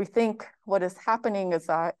we think what is happening is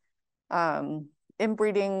that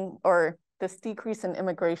inbreeding, or this decrease in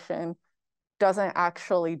immigration, doesn't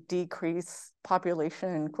actually decrease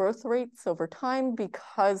population growth rates over time,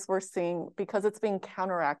 because it's being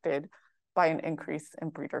counteracted by an increase in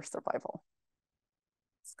breeder survival.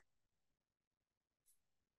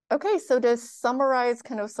 Okay, so to summarize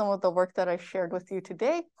kind of some of the work that I shared with you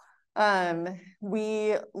today,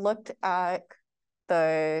 we looked at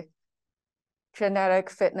the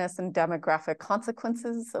genetic, fitness, and demographic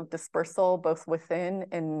consequences of dispersal, both within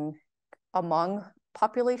and among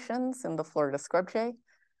populations in the Florida scrub jay.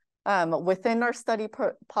 Within our study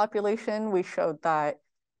population, we showed that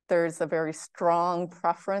there's a very strong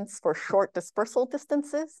preference for short dispersal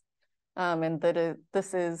distances, and that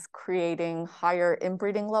this is creating higher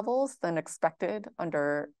inbreeding levels than expected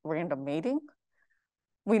under random mating.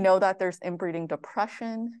 We know that there's inbreeding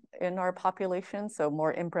depression in our population, so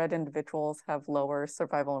more inbred individuals have lower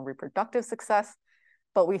survival and reproductive success,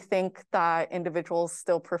 but we think that individuals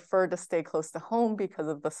still prefer to stay close to home because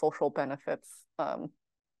of the social benefits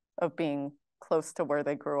of being close to where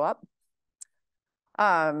they grew up.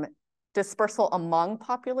 Dispersal among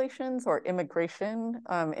populations, or immigration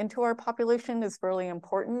into our population, is really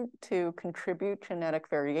important to contribute genetic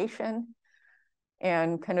variation,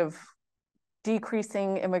 and kind of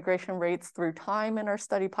decreasing immigration rates through time in our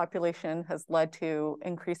study population has led to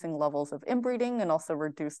increasing levels of inbreeding and also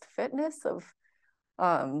reduced fitness of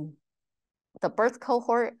the birth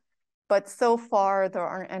cohort. But so far, there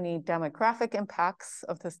aren't any demographic impacts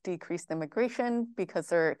of this decreased immigration, because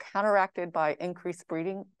they're counteracted by increased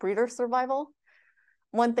breeder survival.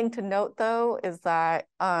 One thing to note, though, is that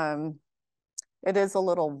it is a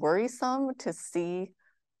little worrisome to see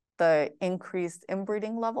the increased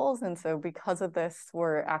inbreeding levels. And so because of this,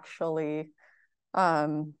 we're actually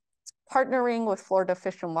partnering with Florida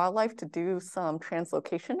Fish and Wildlife to do some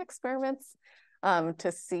translocation experiments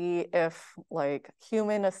to see if, like,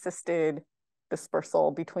 human-assisted dispersal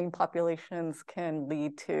between populations can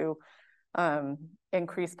lead to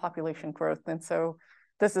increased population growth. And so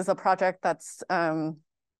this is a project that's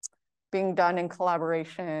being done in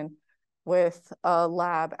collaboration with a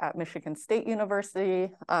lab at Michigan State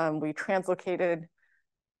University. We translocated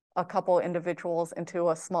a couple individuals into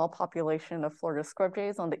a small population of Florida scrub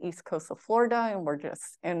jays on the east coast of Florida,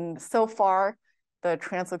 and so far, the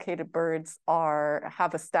translocated birds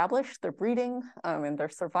have established their breeding and they're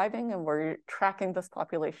surviving, and we're tracking this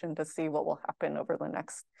population to see what will happen over the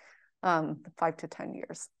next 5 to 10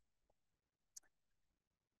 years.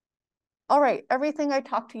 All right, everything I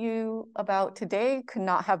talked to you about today could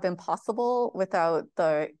not have been possible without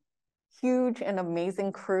the huge and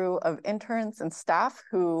amazing crew of interns and staff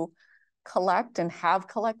who collect and have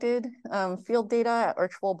collected field data at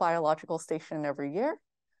Archbold Biological Station every year.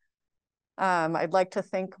 I'd like to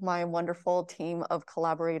thank my wonderful team of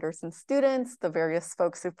collaborators and students, the various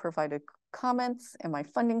folks who've provided comments, and my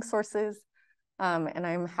funding sources. And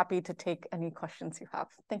I'm happy to take any questions you have.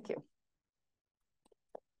 Thank you.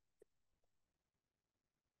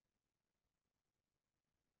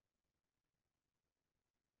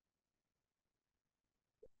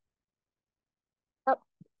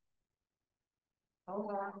 How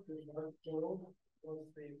large is the total? Was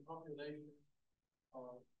the population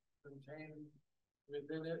contained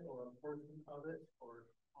within it, or a portion of it, or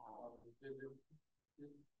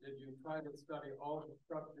did you try to study all the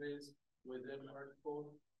structures within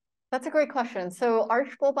Archbold? That's a great question. So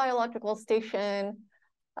Archbold Biological Station,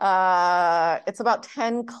 it's about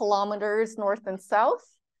 10 kilometers north and south,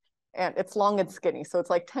 and it's long and skinny. So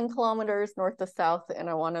it's like 10 kilometers north to south, and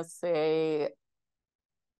I want to say,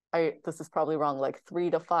 this is probably wrong, like 3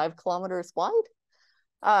 to 5 kilometers wide.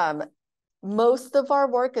 Most of our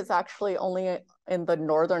work is actually only in the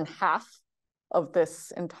northern half of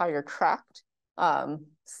this entire tract.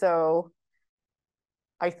 So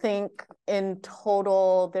I think in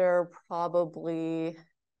total, there are probably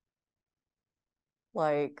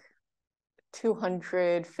like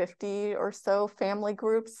 250 or so family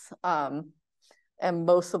groups. And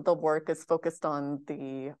most of the work is focused on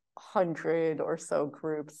the 100 or so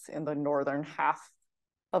groups in the northern half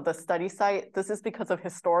of the study site. This is because of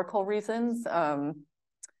historical reasons.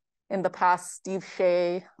 In the past, Steve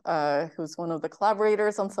Shea, who's one of the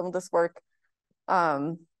collaborators on some of this work,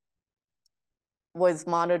 was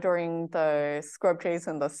monitoring the scrub jays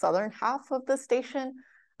in the southern half of the station.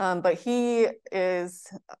 But he is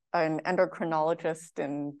an endocrinologist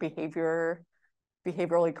and behavioral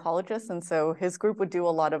ecologist. And so his group would do a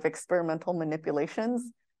lot of experimental manipulations.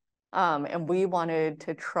 And we wanted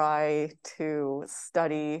to try to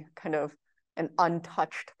study kind of an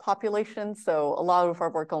untouched population. So a lot of our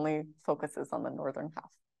work only focuses on the northern half.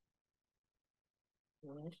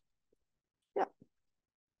 Yeah.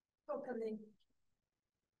 So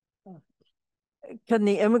can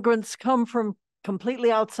the immigrants come from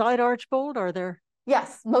completely outside Archbold? Are there?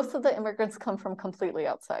 Yes, most of the immigrants come from completely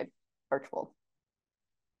outside Archbold.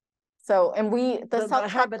 So, and the South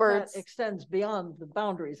Track birds extends beyond the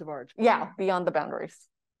boundaries of Archbold. Yeah, beyond the boundaries.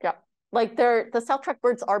 Yeah, like the South Track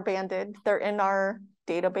birds are banded. They're in our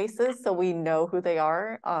databases, so we know who they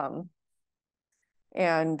are.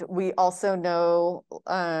 And we also know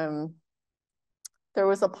there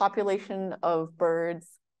was a population of birds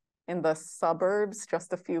in the suburbs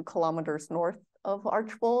just a few kilometers north of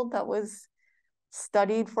Archbold that was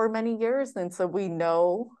studied for many years. And so we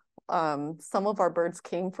know some of our birds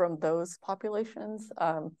came from those populations.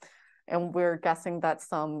 And we're guessing that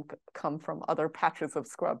some come from other patches of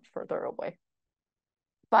scrub further away.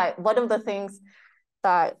 But one of the things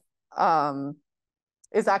that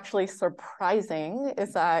is actually surprising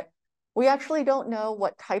is that we actually don't know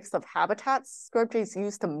what types of habitats scrub jays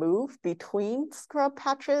use to move between scrub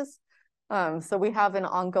patches. So we have an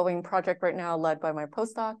ongoing project right now led by my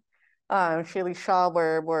postdoc, Shaylee Shaw,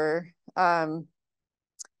 where we're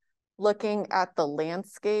looking at the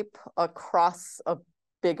landscape across a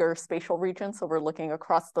bigger spatial region. So we're looking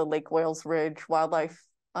across the Lake Wales Ridge wildlife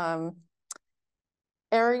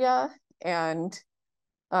area, and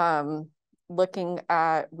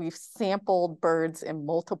we've sampled birds in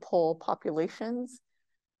multiple populations,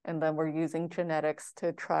 and then we're using genetics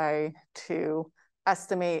to try to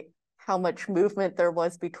estimate how much movement there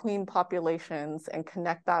was between populations and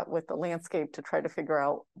connect that with the landscape to try to figure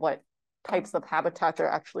out what types of habitats are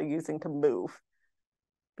actually using to move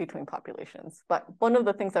between populations. But one of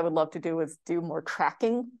the things I would love to do is do more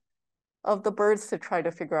tracking of the birds to try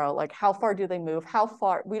to figure out like how far do they move, how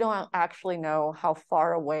far, we don't actually know how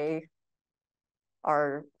far away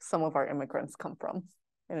some of our immigrants come from.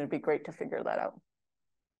 And it'd be great to figure that out.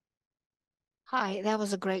 Hi, that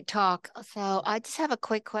was a great talk. So I just have a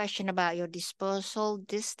quick question about your dispersal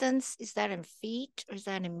distance. Is that in feet or is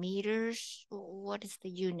that in meters? What is the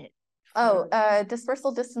unit? Oh,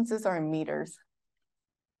 dispersal distances are in meters.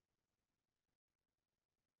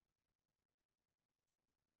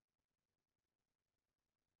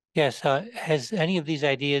 Yes, has any of these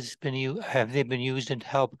ideas have they been used to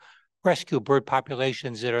help rescue bird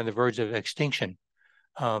populations that are on the verge of extinction?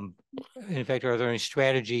 In fact, are there any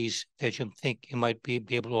strategies that you think you might be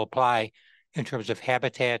able to apply in terms of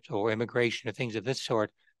habitat or immigration or things of this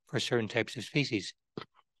sort for certain types of species?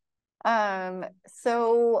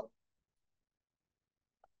 So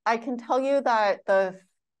I can tell you that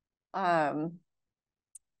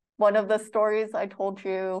one of the stories I told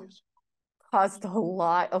you caused a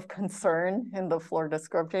lot of concern in the Florida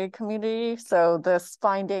scrub jay community. So this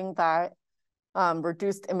finding that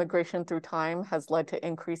reduced immigration through time has led to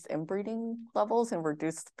increased inbreeding levels and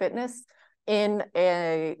reduced fitness in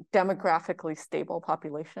a demographically stable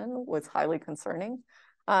population was highly concerning.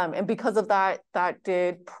 And because of that, that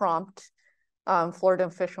did prompt Florida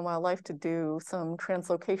Fish and Wildlife to do some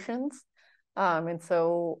translocations. And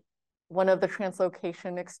so one of the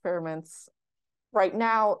translocation experiments right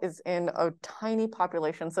now is in a tiny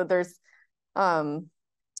population. So there's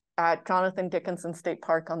at Jonathan Dickinson State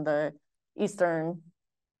Park on the eastern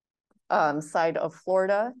side of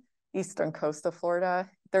Florida, eastern coast of Florida,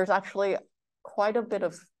 there's actually quite a bit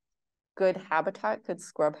of good habitat, good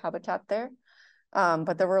scrub habitat there.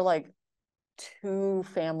 But there were like 2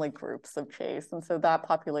 family groups of jays. And so that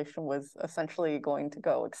population was essentially going to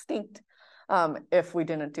go extinct if we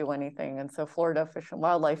didn't do anything. And so Florida Fish and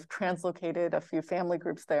Wildlife translocated a few family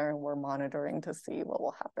groups there, and we're monitoring to see what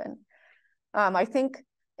will happen. I think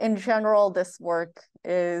in general, this work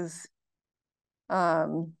is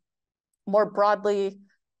more broadly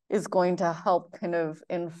is going to help kind of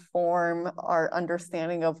inform our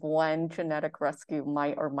understanding of when genetic rescue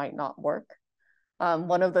might or might not work.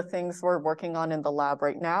 One of the things we're working on in the lab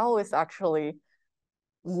right now is actually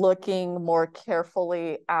looking more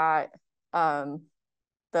carefully at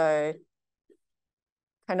the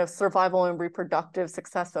kind of survival and reproductive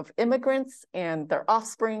success of immigrants and their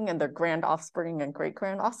offspring and their grand offspring and great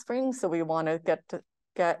grand offspring. So we want to get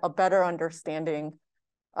a better understanding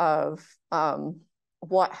of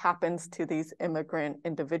what happens to these immigrant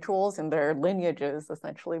individuals and their lineages,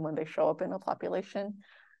 essentially, when they show up in a population.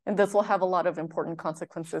 And this will have a lot of important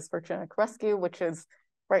consequences for genetic rescue, which is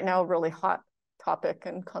right now a really hot topic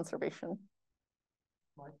in conservation.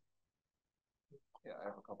 Mike? Yeah, I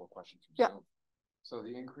have a couple of questions. Yeah. So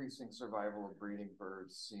the increasing survival of breeding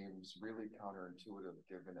birds seems really counterintuitive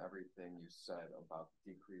given everything you said about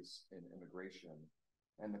the decrease in immigration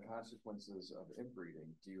and the consequences of inbreeding.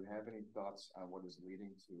 Do you have any thoughts on what is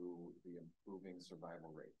leading to the improving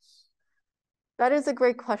survival rates? That is a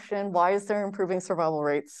great question. Why is there improving survival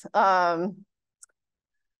rates?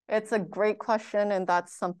 It's a great question, and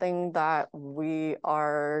that's something that we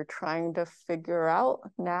are trying to figure out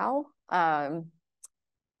now.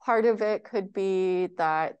 Part of it could be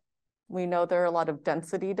that we know there are a lot of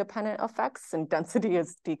density-dependent effects, and density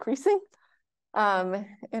is decreasing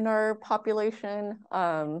in our population.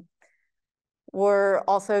 We're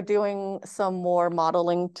also doing some more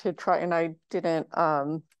modeling to try, and I didn't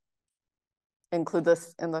include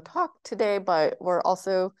this in the talk today, but we're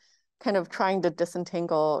also kind of trying to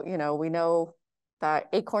disentangle, we know that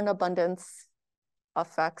acorn abundance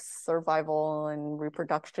affects survival and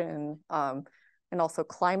reproduction, and also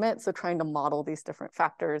climate. So trying to model these different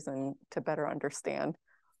factors and to better understand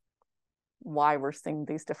why we're seeing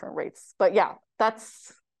these different rates. But yeah,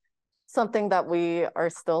 that's something that we are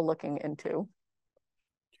still looking into.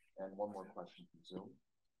 And one more question from Zoom.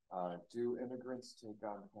 Do immigrants take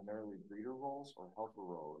on primarily breeder roles or helper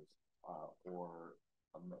roles, or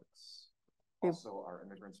a mix? Also, are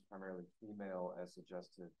immigrants primarily female as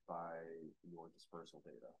suggested by your dispersal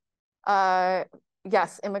data?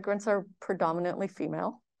 Yes, immigrants are predominantly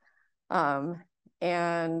female.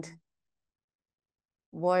 And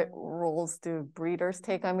what roles do breeders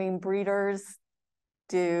take? I mean, breeders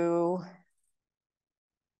do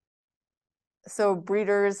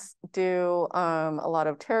a lot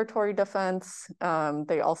of territory defense.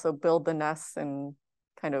 They also build the nests and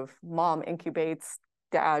kind of mom incubates.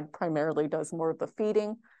 Dad primarily does more of the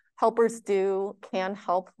feeding. Helpers can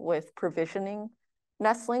help with provisioning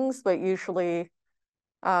nestlings, but usually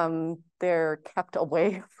they're kept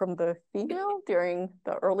away from the female during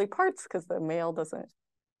the early parts because the male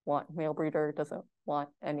breeder doesn't want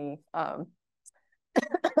any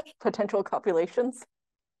potential copulations.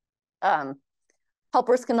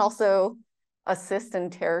 Helpers can also assist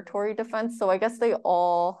in territory defense. So I guess they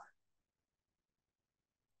all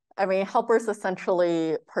I mean, helpers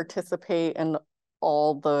essentially participate in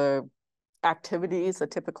all the activities a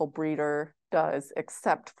typical breeder does,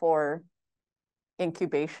 except for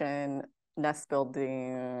incubation, nest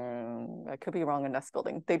building. I could be wrong in nest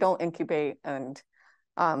building. They don't incubate, and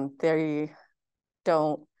they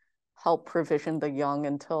don't help provision the young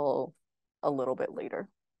until a little bit later.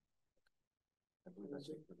 I believe that's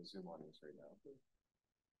it for the Zoom audience right now.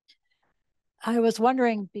 I was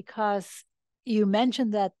wondering, because you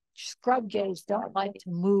mentioned that scrub jays don't like to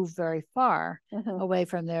move very far away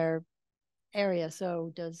from their area.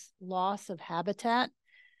 So does loss of habitat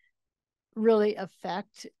really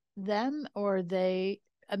affect them, or they,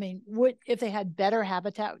 I mean, would, if they had better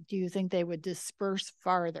habitat, do you think they would disperse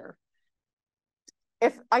farther?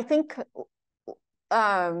 I think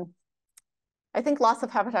loss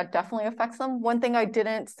of habitat definitely affects them. One thing I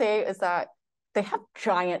didn't say is that they have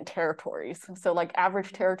giant territories. So like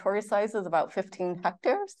average territory size is about 15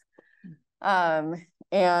 hectares.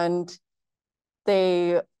 And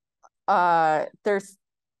they, there's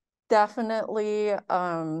definitely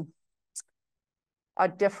a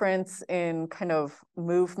difference in kind of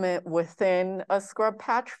movement within a scrub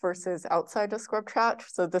patch versus outside a scrub patch.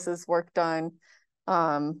 So this is work done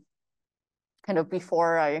kind of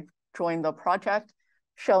before I joined the project,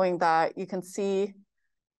 showing that you can see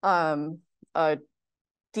a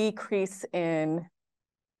decrease in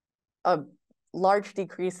a large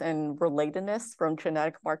decrease in relatedness from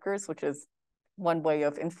genetic markers, which is one way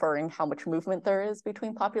of inferring how much movement there is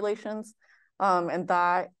between populations. And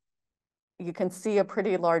that you can see a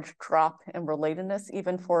pretty large drop in relatedness,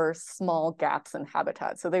 even for small gaps in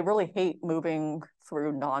habitat. So they really hate moving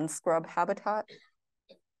through non-scrub habitat.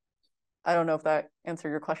 I don't know if that answered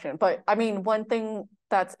your question, but I mean, one thing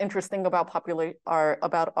that's interesting about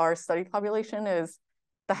our study population is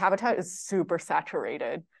the habitat is super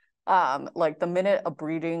saturated. Like the minute a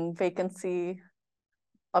breeding vacancy,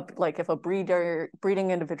 like if a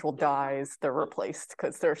breeding individual dies, they're replaced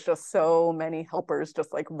because there's just so many helpers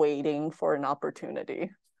just like waiting for an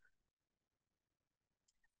opportunity.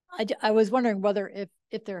 I was wondering whether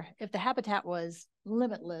if the habitat was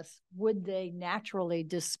limitless, would they naturally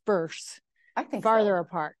disperse I think farther so.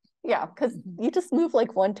 apart? Yeah, because you just move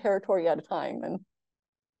like one territory at a time. And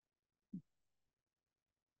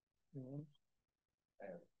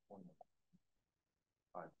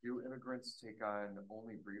do immigrants take on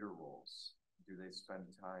only breeder roles? Do they spend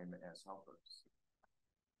time as helpers?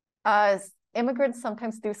 Immigrants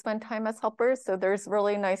sometimes do spend time as helpers. So there's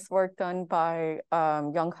really nice work done by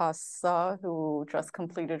Young-Ha Suh, who just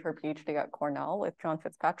completed her PhD at Cornell with John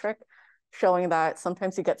Fitzpatrick, showing that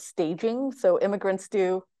sometimes you get staging. So immigrants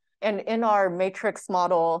do, and in our matrix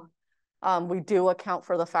model, we do account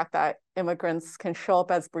for the fact that immigrants can show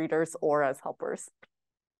up as breeders or as helpers.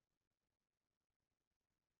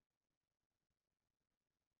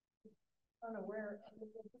 Unaware, is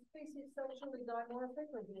the species sexually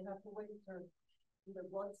dimorphic, or do you have to wait for either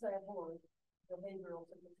blood sample or behavioral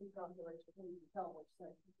calculation to tell which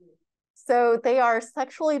sex it is? So they are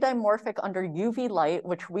sexually dimorphic under UV light,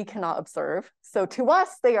 which we cannot observe. So to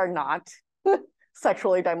us, they are not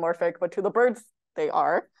sexually dimorphic, but to the birds, they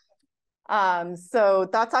are. So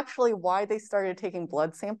that's actually why they started taking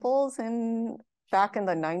blood samples back in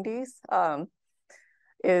the 90s,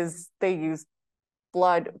 is they use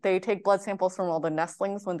they take blood samples from all the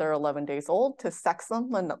nestlings when they're 11 days old to sex them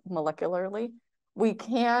molecularly. We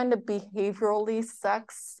can behaviorally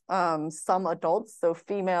sex some adults. So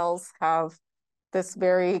females have this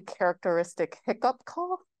very characteristic hiccup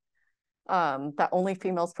call that only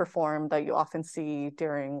females perform, that you often see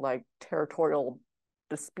during like territorial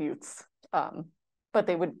disputes. But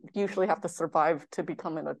they would usually have to survive to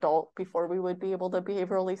become an adult before we would be able to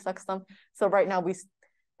behaviorally sex them. So right now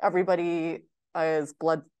everybody is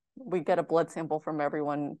we get a blood sample from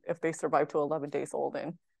everyone if they survive to 11 days old,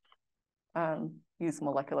 and use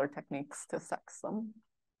molecular techniques to sex them.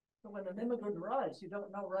 So when an immigrant arrives, you don't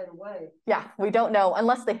know right away. Yeah, we don't know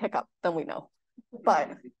unless they hiccup, then we know,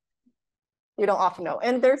 but we don't often know.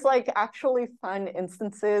 And there's like actually fun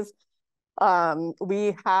instances.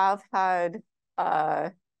 We have had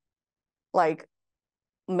like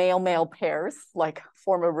male pairs like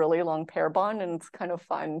form a really long pair bond, and it's kind of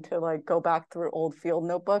fun to like go back through old field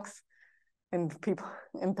notebooks and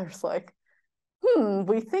there's like,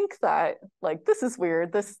 we think that like this is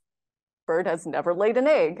weird, this bird has never laid an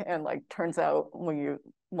egg, and like turns out when you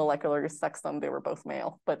molecularly sex them, they were both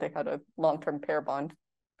male, but they had a long-term pair bond.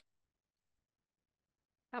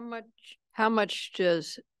 How much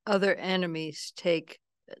does other enemies take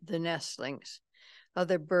the nestlings?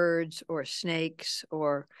 Other birds or snakes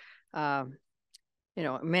or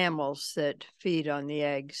mammals that feed on the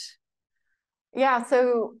eggs? Yeah,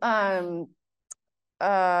 so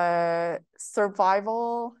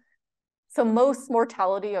survival, so most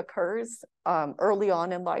mortality occurs early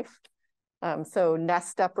on in life. So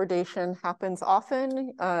nest depredation happens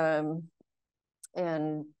often,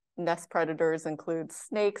 and nest predators include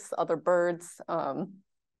snakes, other birds.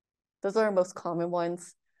 Those are our most common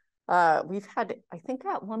ones. We've had, I think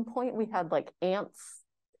at one point we had like ants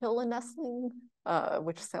kill a nestling,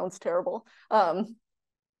 which sounds terrible. And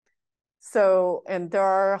there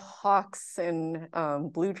are hawks and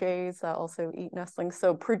blue jays that also eat nestlings.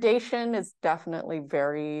 So predation is definitely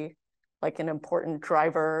very like an important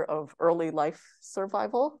driver of early life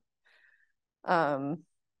survival.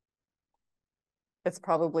 It's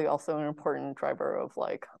probably also an important driver of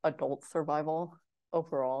like adult survival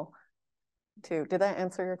overall too. Did that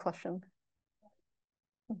answer your question?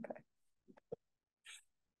 Okay.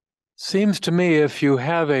 Seems to me if you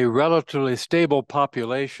have a relatively stable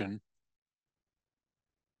population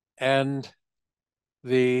and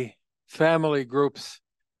the family groups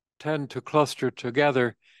tend to cluster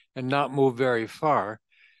together and not move very far,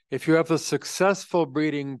 if you have a successful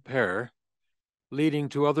breeding pair leading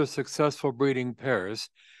to other successful breeding pairs,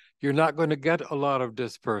 you're not going to get a lot of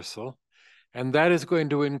dispersal, and that is going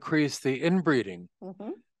to increase the inbreeding. Mm-hmm.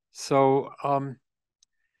 So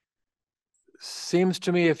seems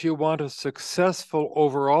to me if you want a successful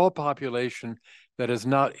overall population that is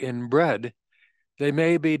not inbred, they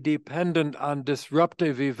may be dependent on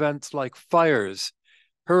disruptive events like fires,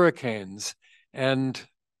 hurricanes, and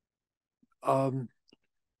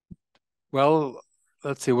well,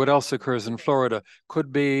 let's see, what else occurs in Florida?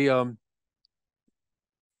 Could be a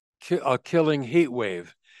killing heat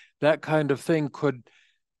wave. That kind of thing could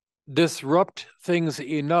disrupt things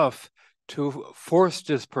enough to force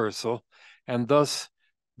dispersal and thus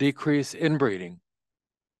decrease inbreeding.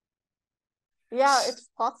 Yeah, it's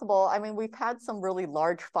possible. I mean, we've had some really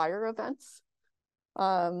large fire events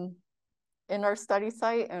in our study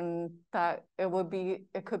site, and that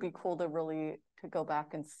it could be cool to go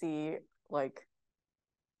back and see, like,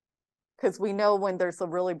 because we know when there's a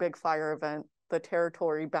really big fire event, the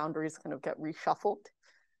territory boundaries kind of get reshuffled.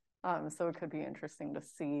 So it could be interesting to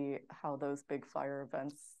see how those big fire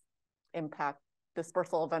events impact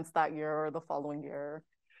dispersal events that year or the following year.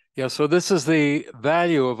 Yeah, so this is the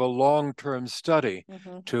value of a long-term study,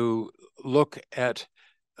 mm-hmm. to look at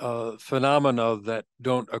phenomena that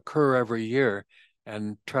don't occur every year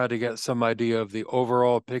and try to get some idea of the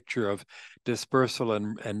overall picture of dispersal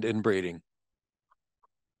and inbreeding.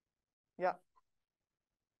 Yeah.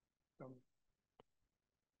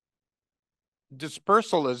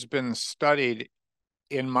 Dispersal has been studied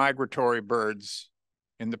in migratory birds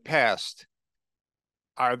in the past.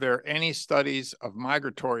 Are there any studies of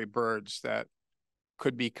migratory birds that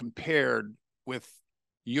could be compared with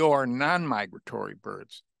your non-migratory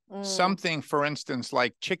birds? Something, for instance,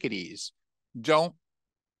 like chickadees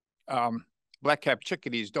black-capped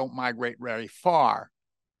chickadees don't migrate very far,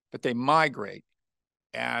 but they migrate.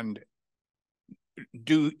 And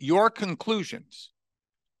do your conclusions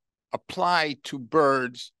apply to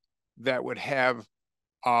birds that would have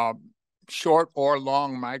short or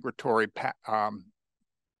long migratory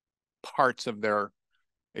parts of their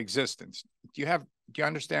existence? Do you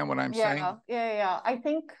understand what I'm saying? Yeah. I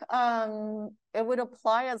think it would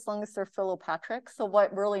apply as long as they're philopatric. So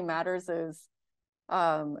what really matters is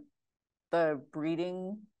the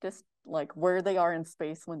breeding, just like where they are in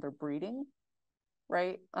space when they're breeding,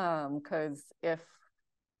 right? Because if,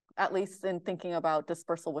 at least in thinking about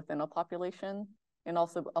dispersal within a population and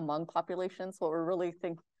also among populations, what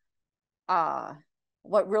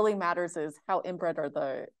really matters is how inbred are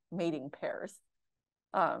the mating pairs.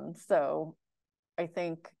 So I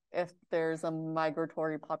think if there's a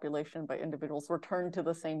migratory population but individuals return to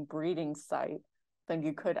the same breeding site, then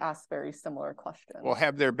you could ask very similar questions. Well,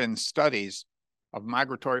 have there been studies of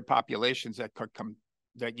migratory populations that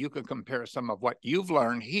you could compare some of what you've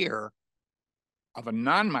learned here of a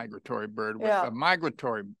non-migratory bird with a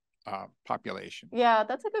migratory population? Yeah,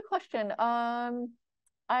 that's a good question. I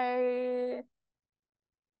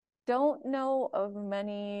don't know of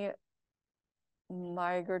many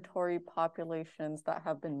migratory populations that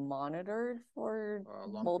have been monitored for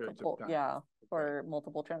multiple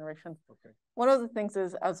generations. Okay. One of the things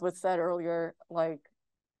is, as was said earlier, like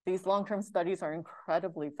these long-term studies are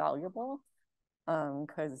incredibly valuable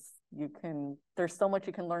because there's so much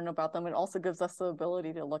you can learn about them. It also gives us the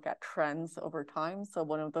ability to look at trends over time. So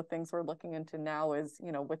one of the things we're looking into now is,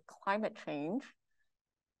 with climate change,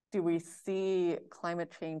 do we see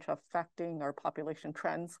climate change affecting our population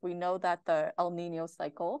trends? We know that the El Nino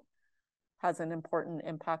cycle has an important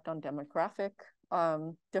impact on demographic,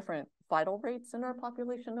 different vital rates in our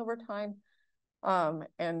population over time.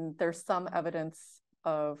 And there's some evidence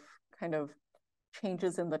of kind of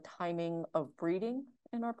changes in the timing of breeding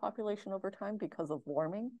in our population over time because of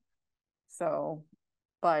warming. So,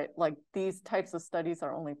 but like these types of studies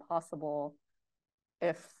are only possible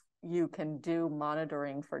if you can do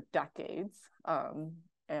monitoring for decades.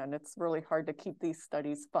 And it's really hard to keep these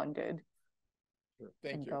studies funded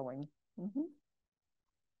and going. Mm-hmm.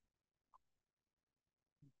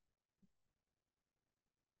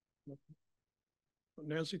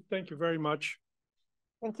 Nancy, thank you very much.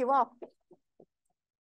 Thank you all.